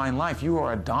have the divine life. You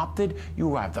are adopted.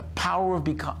 You have the power of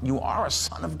you are a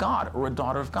son of God or a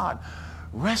daughter of God.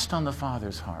 Rest on the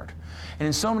Father's heart. And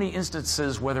in so many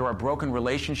instances, whether our broken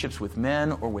relationships with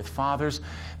men or with fathers,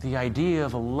 the idea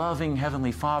of a loving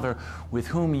Heavenly Father with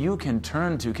whom you can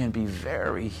turn to can be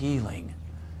very healing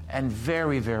and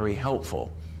very, very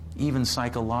helpful, even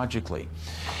psychologically.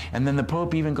 And then the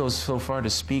Pope even goes so far to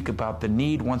speak about the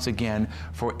need, once again,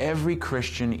 for every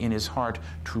Christian in his heart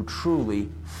to truly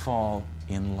fall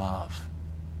in love.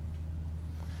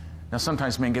 Now,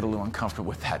 sometimes men get a little uncomfortable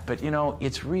with that, but you know,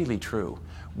 it's really true.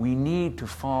 We need to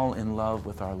fall in love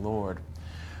with our Lord.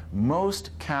 Most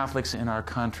Catholics in our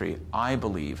country, I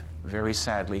believe, very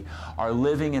sadly, are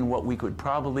living in what we could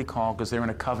probably call, because they're in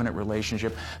a covenant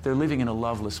relationship, they're living in a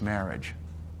loveless marriage.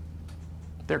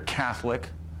 They're Catholic,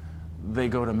 they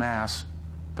go to Mass,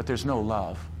 but there's no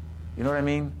love. You know what I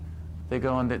mean? They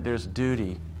go and there's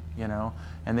duty, you know,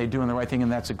 and they're doing the right thing,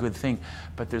 and that's a good thing,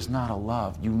 but there's not a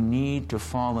love. You need to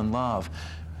fall in love,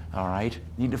 all right?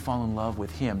 You need to fall in love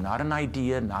with Him, not an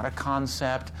idea, not a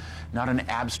concept, not an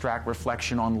abstract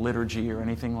reflection on liturgy or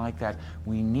anything like that.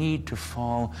 We need to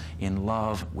fall in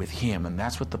love with Him, and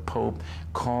that's what the Pope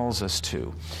calls us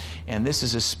to. And this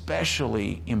is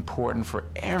especially important for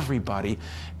everybody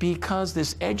because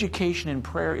this education in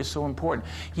prayer is so important.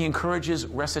 He encourages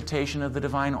recitation of the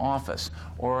divine office,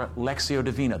 or Lectio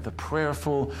Divina, the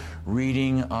prayerful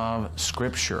reading of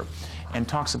Scripture, and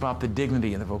talks about the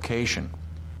dignity and the vocation.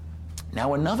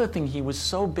 Now, another thing he was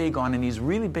so big on, and he's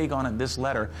really big on in this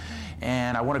letter,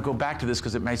 and I want to go back to this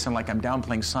because it may sound like I'm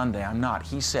downplaying Sunday. I'm not.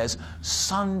 He says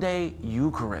Sunday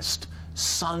Eucharist,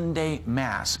 Sunday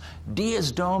Mass,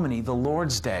 Dies Domini, the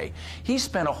Lord's Day. He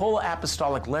spent a whole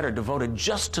apostolic letter devoted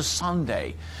just to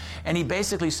Sunday. And he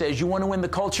basically says, you want to win the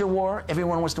culture war?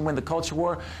 Everyone wants to win the culture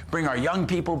war. Bring our young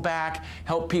people back,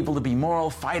 help people to be moral,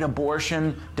 fight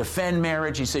abortion, defend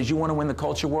marriage. He says, you want to win the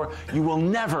culture war? You will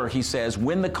never, he says,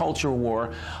 win the culture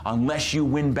war unless you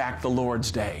win back the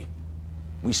Lord's Day.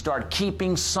 We start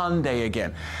keeping Sunday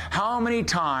again. How many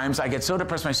times I get so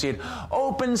depressed when I see it,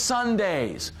 open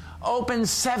Sundays, open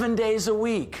 7 days a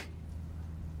week.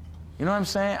 You know what I'm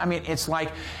saying? I mean, it's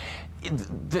like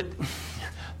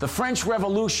the French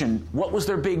Revolution, what was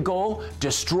their big goal?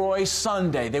 Destroy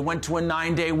Sunday. They went to a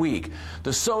 9-day week.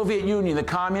 The Soviet Union, the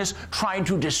communists, tried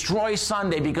to destroy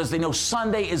Sunday because they know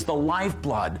Sunday is the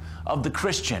lifeblood of the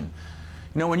Christian.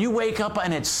 You know, when you wake up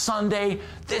and it's Sunday,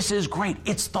 this is great.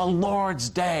 It's the Lord's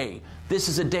Day. This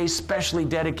is a day specially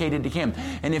dedicated to Him.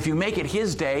 And if you make it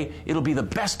His day, it'll be the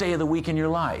best day of the week in your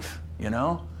life, you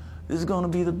know? This is going to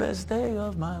be the best day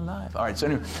of my life. All right, so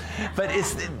anyway, but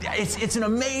it's an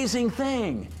amazing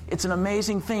thing. It's an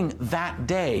amazing thing that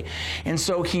day. And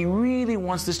so he really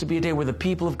wants this to be a day where the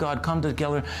people of God come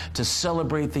together to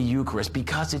celebrate the Eucharist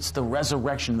because it's the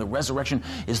resurrection. The resurrection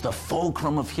is the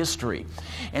fulcrum of history.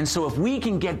 And so if we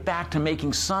can get back to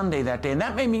making Sunday that day, and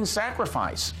that may mean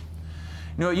sacrifice.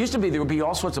 You know, it used to be there would be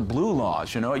all sorts of blue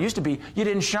laws, you know. It used to be you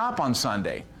didn't shop on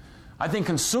Sunday. I think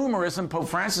consumerism, Pope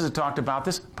Francis had talked about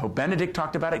this, Pope Benedict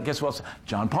talked about it, guess what else?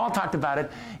 John Paul talked about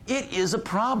it. It is a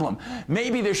problem.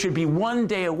 Maybe there should be one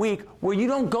day a week where you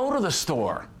don't go to the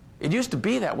store. It used to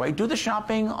be that way. Do the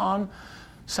shopping on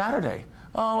Saturday.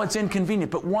 Oh, it's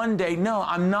inconvenient. But one day, no,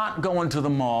 I'm not going to the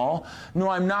mall. No,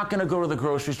 I'm not going to go to the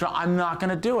grocery store. I'm not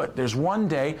going to do it. There's one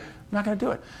day, I'm not going to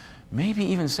do it. Maybe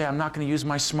even say I'm not going to use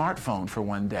my smartphone for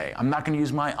one day. I'm not going to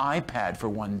use my iPad for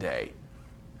one day.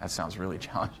 That sounds really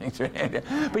challenging.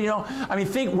 But you know, I mean,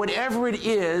 think whatever it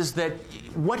is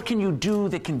what can you do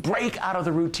that can break out of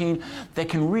the routine, that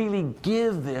can really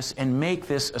give this and make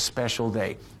this a special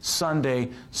day? Sunday,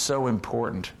 so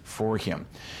important for him.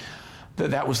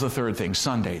 That was the third thing,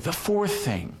 Sunday. The fourth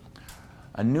thing,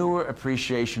 a newer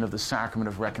appreciation of the sacrament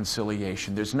of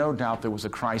reconciliation. There's no doubt there was a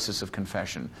crisis of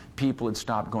confession. People had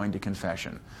stopped going to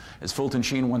confession. As Fulton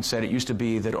Sheen once said, it used to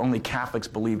be that only Catholics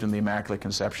believed in the Immaculate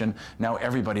Conception. Now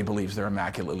everybody believes they're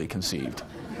immaculately conceived.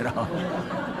 You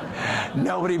know?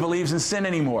 Nobody believes in sin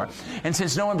anymore. And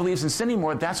since no one believes in sin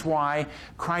anymore, that's why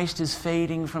Christ is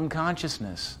fading from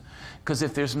consciousness. Because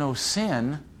if there's no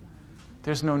sin,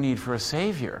 there's no need for a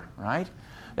Savior, right?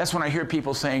 That's when I hear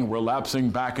people saying, we're lapsing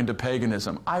back into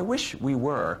paganism. I wish we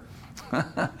were.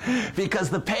 Because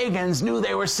the pagans knew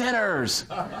they were sinners.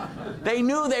 They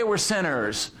knew they were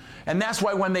sinners. And that's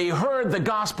why when they heard the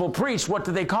gospel preached, what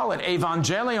did they call it?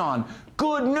 Evangelion.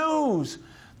 Good news.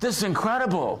 This is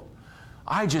incredible.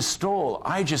 I just stole.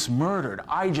 I just murdered.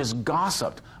 I just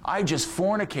gossiped. I just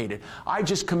fornicated. I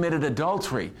just committed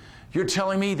adultery. You're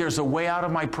telling me there's a way out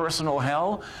of my personal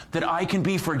hell, that I can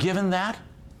be forgiven that?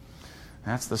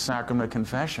 That's the sacrament of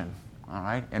confession, all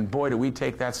right? And boy, do we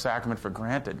take that sacrament for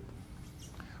granted.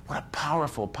 What a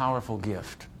powerful, powerful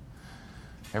gift.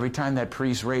 Every time that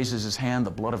priest raises his hand, the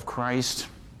blood of Christ,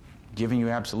 giving you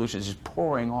absolution, is just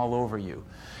pouring all over you.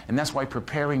 And that's why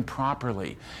preparing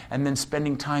properly and then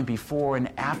spending time before and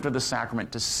after the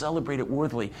sacrament to celebrate it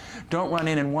worthily. Don't run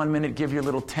in 1 minute, give your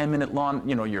little 10-minute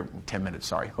your 10 minutes,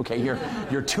 sorry, okay, your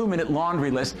 2-minute laundry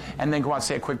list, and then go out,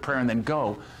 say a quick prayer, and then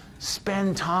go.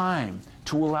 Spend time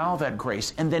to allow that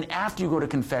grace. And then after you go to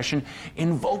confession,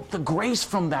 invoke the grace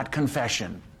from that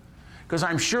confession. Because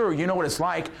I'm sure you know what it's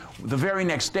like. The very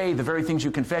next day, the very things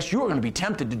you confess, you are going to be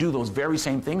tempted to do those very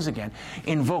same things again.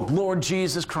 Invoke, Lord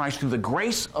Jesus Christ, through the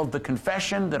grace of the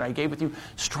confession that I gave with you,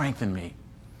 strengthen me.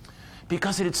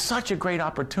 Because it's such a great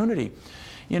opportunity.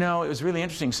 You know, it was really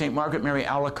interesting. St. Margaret Mary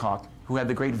Alacoque, who had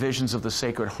the great visions of the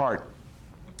Sacred Heart,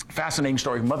 fascinating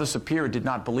story. Mother Superior did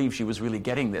not believe she was really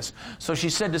getting this. So she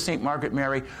said to St. Margaret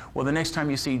Mary, well, the next time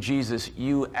you see Jesus,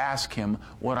 you ask him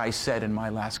what I said in my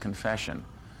last confession.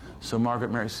 So Margaret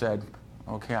Mary said,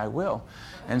 okay, I will.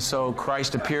 And so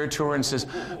Christ appeared to her and says,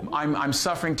 I'm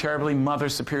suffering terribly. Mother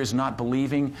Superior is not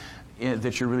believing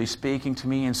that you're really speaking to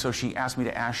me. And so she asked me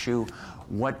to ask you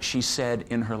what she said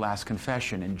in her last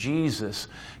confession. And Jesus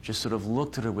just sort of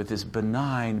looked at her with this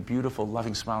benign, beautiful,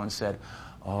 loving smile and said,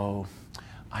 oh,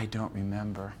 I don't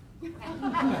remember.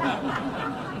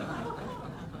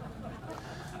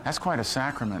 That's quite a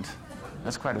sacrament.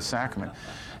 That's quite a sacrament.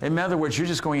 In other words, you're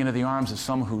just going into the arms of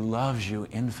someone who loves you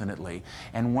infinitely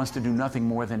and wants to do nothing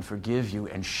more than forgive you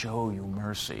and show you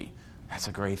mercy. That's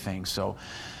a great thing. So,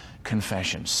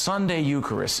 confession. Sunday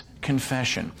Eucharist,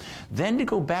 confession. Then to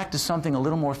go back to something a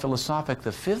little more philosophic,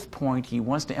 the fifth point he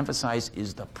wants to emphasize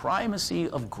is the primacy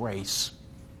of grace.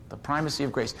 The primacy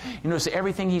of grace. You notice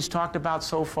everything he's talked about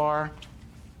so far,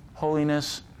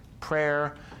 holiness,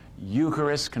 prayer,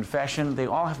 Eucharist, confession, they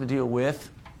all have to deal with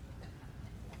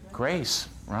grace,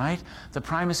 right? The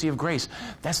primacy of grace.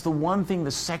 That's the one thing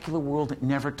the secular world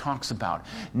never talks about,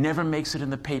 never makes it in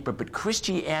the paper. But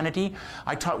Christianity,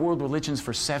 I taught world religions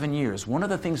for 7 years. One of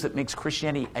the things that makes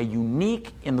Christianity a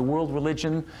unique in the world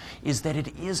religion is that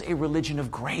it is a religion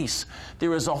of grace.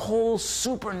 There is a whole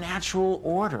supernatural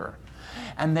order.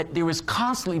 And that there is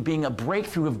constantly being a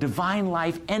breakthrough of divine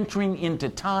life entering into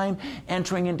time,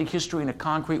 entering into history in a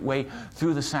concrete way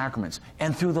through the sacraments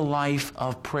and through the life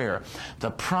of prayer.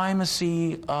 The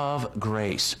primacy of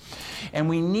grace. And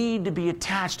we need to be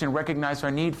attached and recognize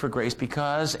our need for grace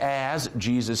because, as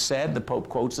Jesus said, the Pope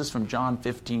quotes this from John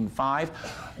 15:5,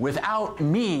 without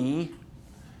me,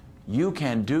 you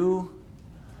can do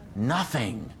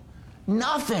nothing.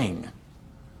 Nothing.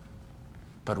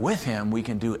 But with him, we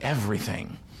can do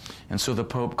everything. And so the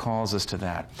Pope calls us to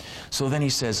that. So then he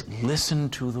says, listen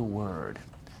to the Word.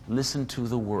 Listen to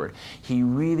the Word. He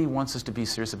really wants us to be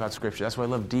serious about Scripture. That's why I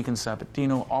love Deacon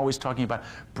Sabatino, always talking about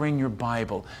bring your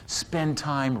Bible. Spend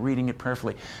time reading it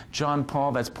prayerfully. John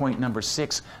Paul, that's point number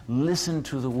 6, listen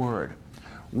to the Word.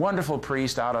 Wonderful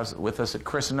priest with us at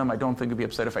Christendom. I don't think he'd be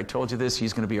upset if I told you this.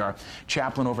 He's going to be our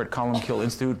chaplain over at Columkill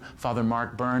Institute. Father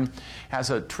Mark Byrne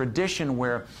has a tradition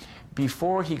where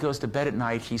before he goes to bed at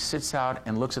night, he sits out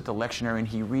and looks at the lectionary and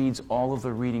he reads all of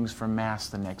the readings for Mass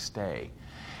the next day.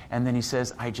 And then he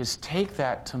says, I just take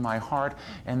that to my heart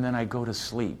and then I go to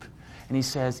sleep. And he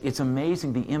says, it's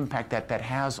amazing the impact that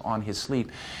has on his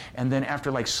sleep. And then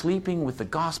after sleeping with the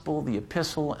Gospel, the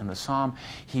Epistle, and the Psalm,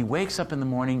 he wakes up in the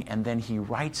morning and then he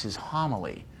writes his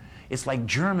homily. It's like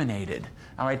germinated.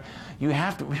 All right? We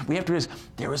have to realize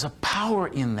there is a power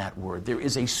in that word. There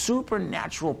is a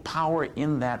supernatural power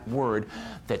in that word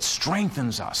that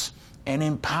strengthens us and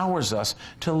empowers us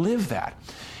to live that.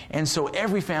 And so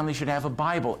every family should have a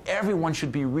Bible. Everyone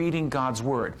should be reading God's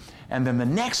Word. And then the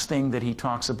next thing that he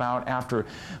talks about after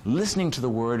listening to the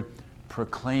Word,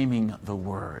 proclaiming the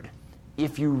Word.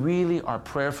 If you really are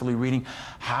prayerfully reading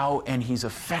how, and He's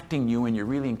affecting you, and you're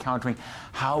really encountering,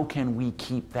 how can we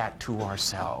keep that to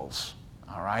ourselves?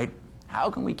 All right? How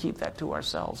can we keep that to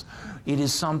ourselves? It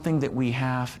is something that we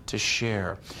have to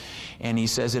share. And he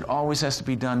says it always has to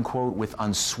be done, quote, with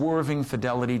unswerving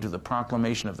fidelity to the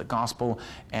proclamation of the gospel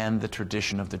and the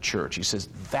tradition of the church. He says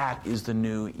that is the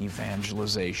new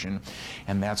evangelization,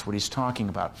 and that's what he's talking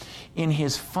about. In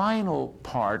his final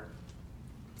part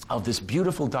of this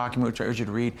beautiful document, which I urge you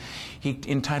to read, he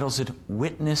entitles it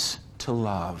Witness to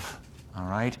Love. All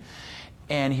right?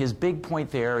 And his big point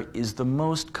there is the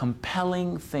most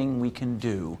compelling thing we can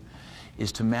do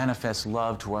is to manifest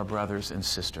love to our brothers and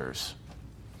sisters.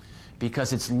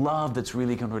 Because it's love that's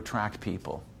really going to attract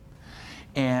people.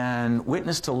 And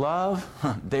witness to love,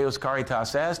 Deus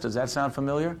Caritas Est, does that sound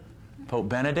familiar? Pope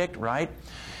Benedict, right?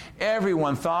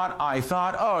 Everyone thought,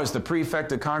 oh, as the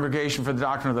prefect of the Congregation for the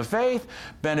Doctrine of the Faith,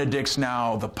 Benedict's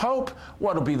now the Pope.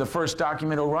 What'll be the first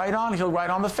document he'll write on? He'll write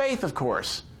on the faith, of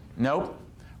course. Nope.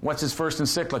 What's his first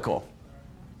encyclical?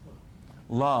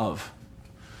 Love.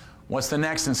 What's the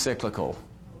next encyclical?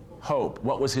 Hope.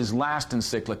 What was his last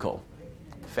encyclical?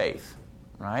 Faith.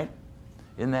 Right?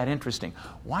 Isn't that interesting?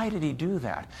 Why did he do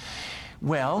that?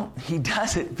 Well, he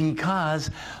does it because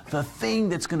the thing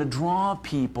that's going to draw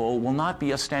people will not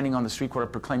be us standing on the street corner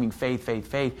proclaiming faith, faith,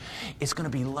 faith. It's going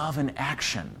to be love in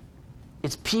action.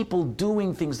 It's people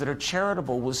doing things that are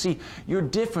charitable. Well, see, you're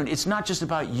different. It's not just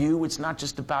about you. It's not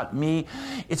just about me.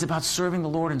 It's about serving the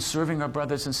Lord and serving our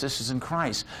brothers and sisters in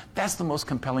Christ. That's the most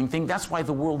compelling thing. That's why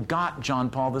the world got John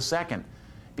Paul II.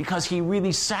 Because he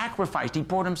really sacrificed. He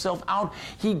poured himself out.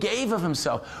 He gave of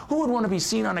himself. Who would want to be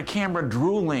seen on a camera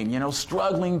drooling,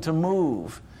 struggling to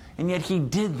move? And yet he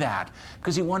did that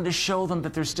because he wanted to show them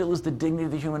that there still is the dignity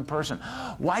of the human person.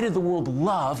 Why did the world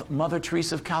love Mother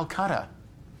Teresa of Calcutta?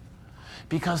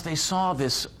 Because they saw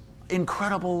this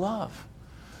incredible love.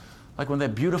 Like when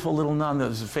that beautiful little nun,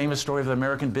 there's a famous story of the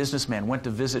American businessman, went to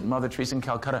visit Mother Teresa in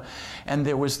Calcutta, and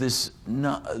there was this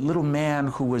little man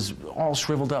who was all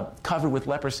shriveled up, covered with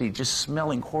leprosy, just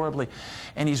smelling horribly,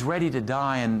 and he's ready to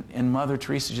die, and Mother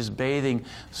Teresa just bathing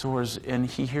sores, and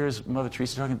he hears Mother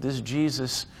Teresa talking, "This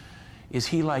Jesus, is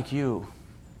he like you?"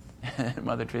 And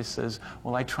Mother Teresa says,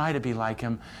 "Well, I try to be like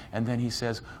him," and then he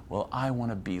says, "Well, I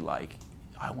want to be like him.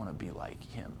 I want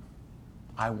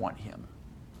him.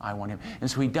 I want him."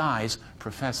 And so he dies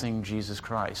professing Jesus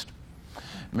Christ.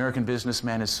 American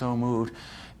businessman is so moved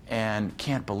and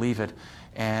can't believe it.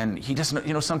 And he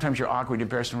doesn't, sometimes you're awkward,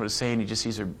 embarrassed what to say, and he just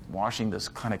sees her washing this,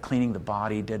 kind of cleaning the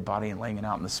body, dead body, and laying it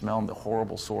out in the smell and the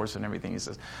horrible sores and everything. He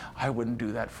says, "I wouldn't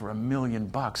do that for $1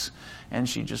 million. And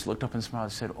she just looked up and smiled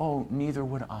and said, "Oh, neither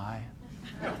would I."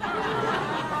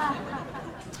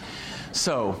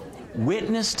 So,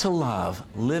 witness to love,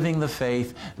 living the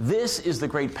faith. This is the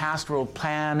great pastoral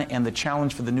plan and the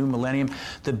challenge for the new millennium.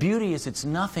 The beauty is it's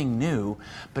nothing new,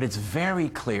 but it's very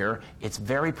clear, it's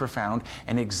very profound,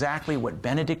 and exactly what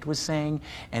Benedict was saying,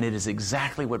 and it is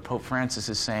exactly what Pope Francis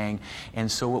is saying.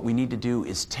 And so what we need to do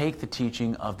is take the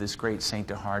teaching of this great saint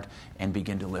to heart and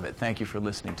begin to live it. Thank you for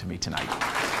listening to me tonight.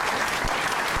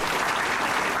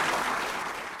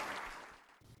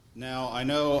 Now, I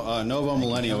know Novo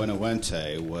Millennio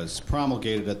Inuente was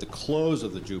promulgated at the close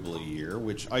of the Jubilee year,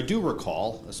 which I do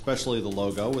recall, especially the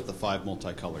logo with the 5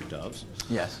 multicolored doves.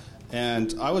 Yes.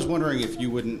 And I was wondering if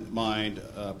you wouldn't mind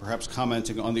perhaps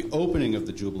commenting on the opening of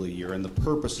the Jubilee year and the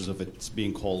purposes of its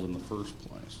being called in the first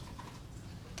place.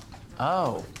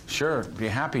 Oh, sure. Be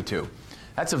happy to.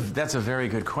 That's a very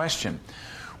good question.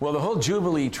 Well, the whole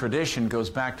Jubilee tradition goes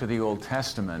back to the Old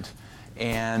Testament.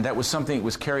 And that was something that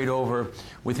was carried over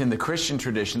within the Christian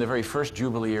tradition. The very first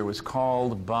Jubilee year was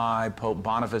called by Pope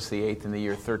Boniface VIII in the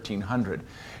year 1300.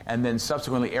 And then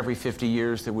subsequently, every 50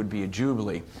 years, there would be a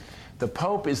Jubilee. The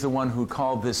Pope is the one who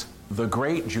called this the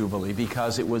Great Jubilee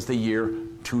because it was the year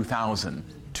 2000,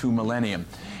 2 millennium.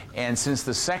 And since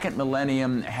the second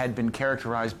millennium had been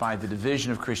characterized by the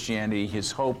division of Christianity,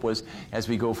 his hope was, as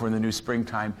we go for in the new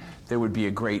springtime, there would be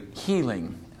a great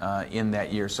healing in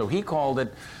that year. So he called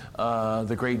it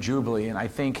the Great Jubilee, and I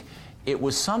think it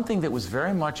was something that was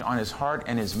very much on his heart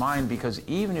and his mind, because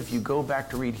even if you go back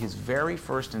to read his very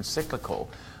first encyclical,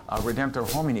 Redemptor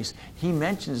Hominis, he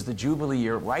mentions the Jubilee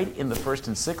year right in the first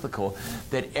encyclical,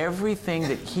 that everything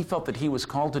that he felt that he was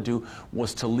called to do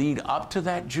was to lead up to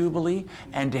that Jubilee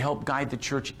and to help guide the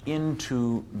church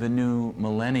into the new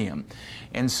millennium.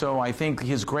 And so I think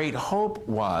his great hope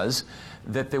was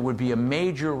that there would be a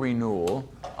major renewal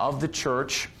of the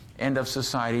church and of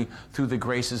society through the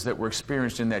graces that were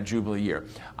experienced in that Jubilee year.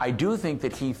 I do think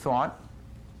that he thought,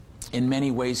 in many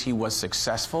ways, he was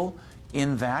successful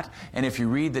in that. And if you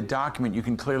read the document, you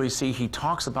can clearly see he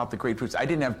talks about the great truths. I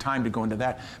didn't have time to go into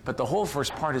that, but the whole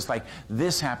first part is like,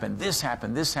 this happened, this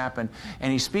happened, this happened.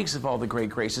 And he speaks of all the great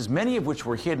graces, many of which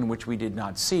were hidden, which we did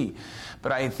not see.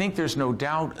 But I think there's no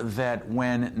doubt that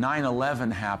when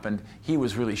 9/11 happened, he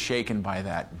was really shaken by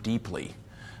that deeply.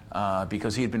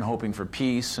 Because he had been hoping for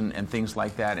peace and things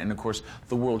like that. And, of course,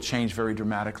 the world changed very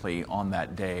dramatically on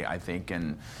that day, I think.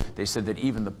 And they said that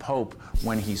even the Pope,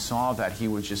 when he saw that, he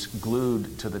was just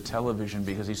glued to the television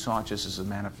because he saw it just as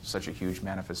such a huge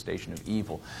manifestation of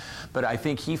evil. But I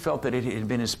think he felt that it had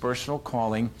been his personal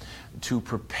calling to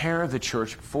prepare the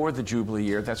church for the Jubilee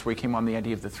year. That's where he came on the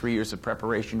idea of the 3 years of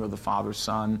preparation of the Father,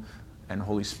 Son, and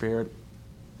Holy Spirit.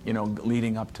 You know,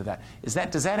 leading up to that. Does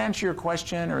that answer your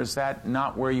question, or is that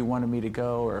not where you wanted me to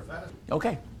go? Or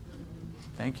okay,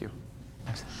 thank you.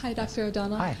 Hi, Dr.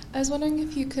 O'Donnell. Hi. I was wondering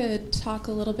if you could talk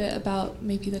a little bit about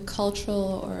maybe the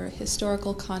cultural or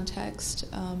historical context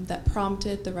that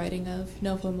prompted the writing of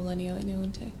Novo Millennio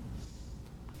Inuente.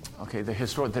 Okay,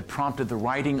 that prompted the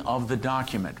writing of the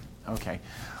document. Okay,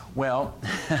 well.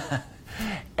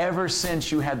 Ever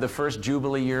since you had the first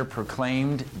Jubilee year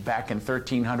proclaimed back in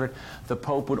 1300, the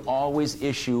Pope would always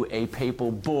issue a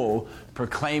papal bull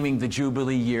proclaiming the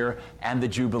Jubilee year and the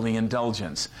Jubilee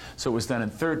indulgence. So it was done in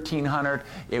 1300,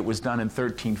 it was done in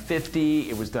 1350,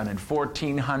 it was done in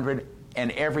 1400,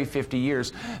 and every 50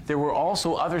 years. There were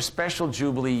also other special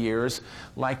Jubilee years,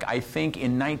 like I think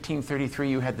in 1933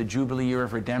 you had the Jubilee Year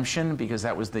of Redemption, because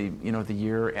that was the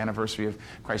year anniversary of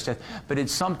Christ's death. But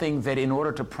it's something that in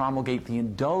order to promulgate the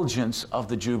indulgence of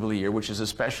the Jubilee year, which is a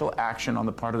special action on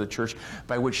the part of the church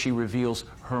by which she reveals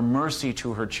her mercy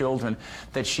to her children,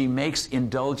 that she makes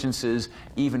indulgences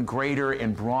even greater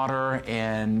and broader,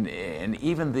 and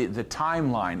even the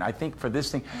timeline. I think for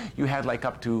this thing, you had like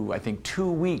up to, I think,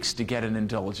 2 weeks to get an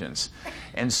indulgence.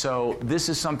 And so this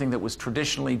is something that was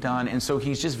traditionally done, and so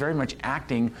he's just very much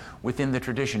acting within the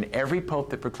tradition. Every pope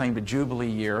that proclaimed a Jubilee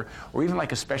year, or even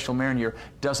like a special Marian year,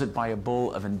 does it by a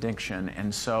bull of indiction.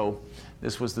 And so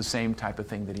this was the same type of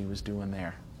thing that he was doing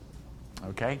there.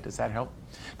 Okay, does that help?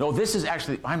 No, this is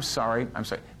actually, I'm sorry,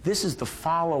 this is the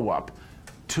follow-up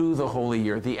to the Holy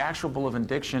Year. The actual bull of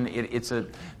indiction,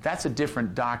 that's a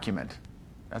different document.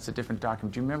 That's a different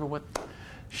document. Do you remember what?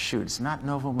 Shoot, it's not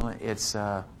Novo Millennio. It's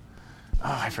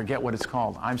I forget what it's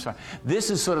called. I'm sorry. This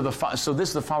is sort of this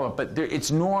is the follow-up. But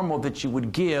it's normal that you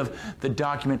would give the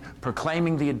document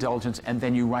proclaiming the indulgence, and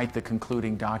then you write the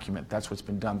concluding document. That's what's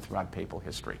been done throughout papal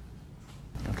history.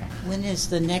 Okay. When is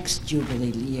the next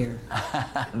Jubilee year?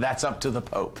 That's up to the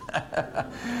Pope.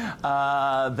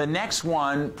 The next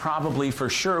one, probably for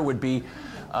sure, would be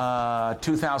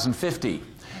 2050.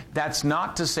 That's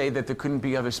not to say that there couldn't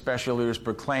be other special years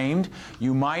proclaimed.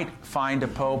 You might find a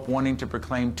pope wanting to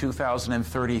proclaim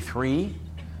 2033,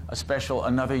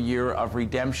 another year of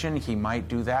redemption. He might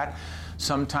do that.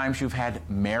 Sometimes you've had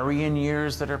Marian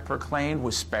years that are proclaimed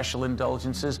with special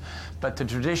indulgences, but the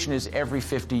tradition is every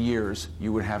 50 years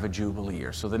you would have a Jubilee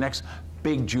year. So the next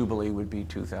big Jubilee would be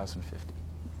 2050.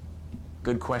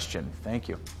 Good question. Thank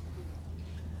you.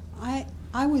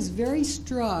 I was very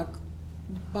struck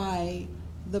by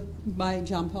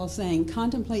John Paul saying,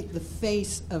 contemplate the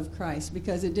face of Christ,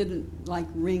 because it didn't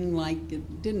ring like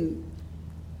it didn't.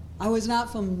 I was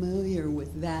not familiar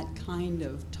with that kind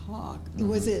of talk.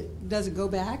 Mm-hmm. Does it go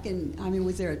back? And I mean,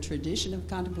 was there a tradition of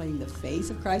contemplating the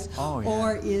face of Christ? Oh, yeah.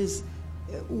 Or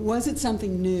was it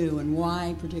something new, and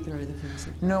why particularly the face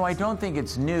of Christ? No, I don't think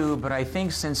it's new, but I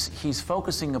think since he's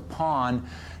focusing upon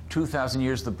 2,000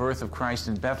 years, the birth of Christ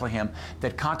in Bethlehem,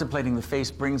 that contemplating the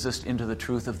face brings us into the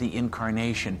truth of the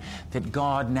incarnation, that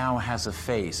God now has a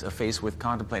face with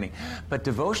contemplating. But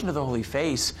devotion to the Holy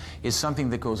Face is something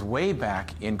that goes way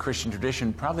back in Christian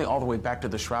tradition, probably all the way back to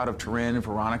the Shroud of Turin,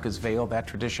 Veronica's veil, that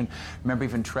tradition. Remember,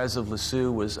 even Therese of Lisieux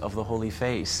was of the Holy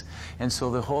Face. And so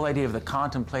the whole idea of the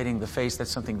contemplating the face, that's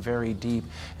something very deep.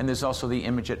 And there's also the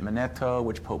image at Manetto,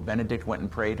 which Pope Benedict went and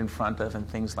prayed in front of, and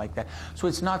things like that. So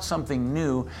it's not something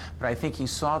new, but I think he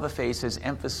saw the face as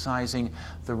emphasizing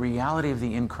the reality of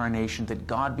the incarnation, that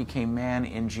God became man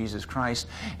in Jesus Christ,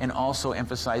 and also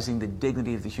emphasizing the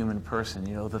dignity of the human person.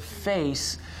 You know, the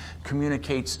face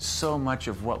communicates so much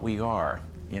of what we are,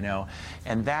 you know,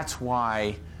 and that's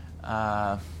why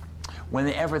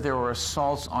whenever there are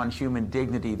assaults on human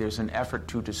dignity, there's an effort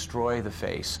to destroy the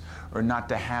face, or not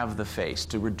to have the face,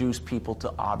 to reduce people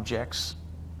to objects.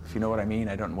 If you know what I mean.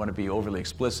 I don't want to be overly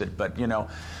explicit, but, you know,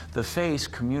 the face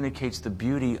communicates the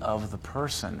beauty of the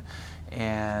person.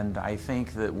 And I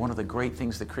think that one of the great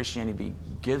things that Christianity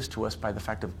gives to us by the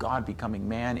fact of God becoming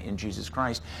man in Jesus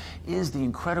Christ is the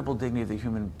incredible dignity of the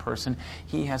human person.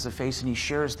 He has a face, and he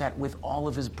shares that with all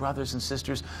of his brothers and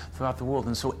sisters throughout the world.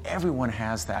 And so everyone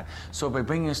has that. So by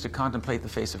bringing us to contemplate the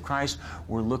face of Christ,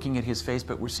 we're looking at his face,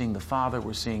 but we're seeing the Father,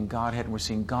 we're seeing Godhead, and we're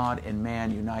seeing God and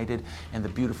man united, and the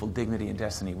beautiful dignity and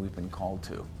destiny we've been called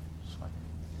to. So,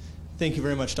 Thank you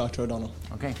very much, Dr. O'Donnell.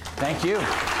 okay, thank you.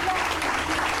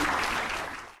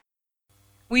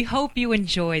 We hope you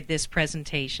enjoyed this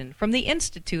presentation from the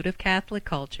Institute of Catholic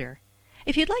Culture.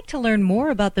 If you'd like to learn more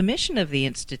about the mission of the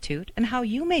Institute and how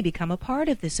you may become a part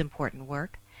of this important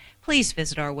work, please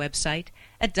visit our website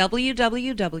at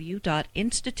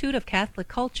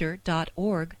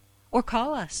www.instituteofcatholicculture.org or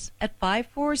call us at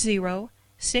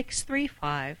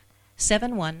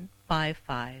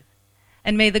 540-635-7155.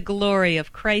 And may the glory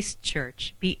of Christ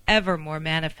Church be ever more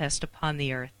manifest upon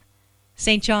the earth.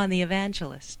 St. John the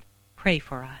Evangelist, pray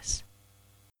for us.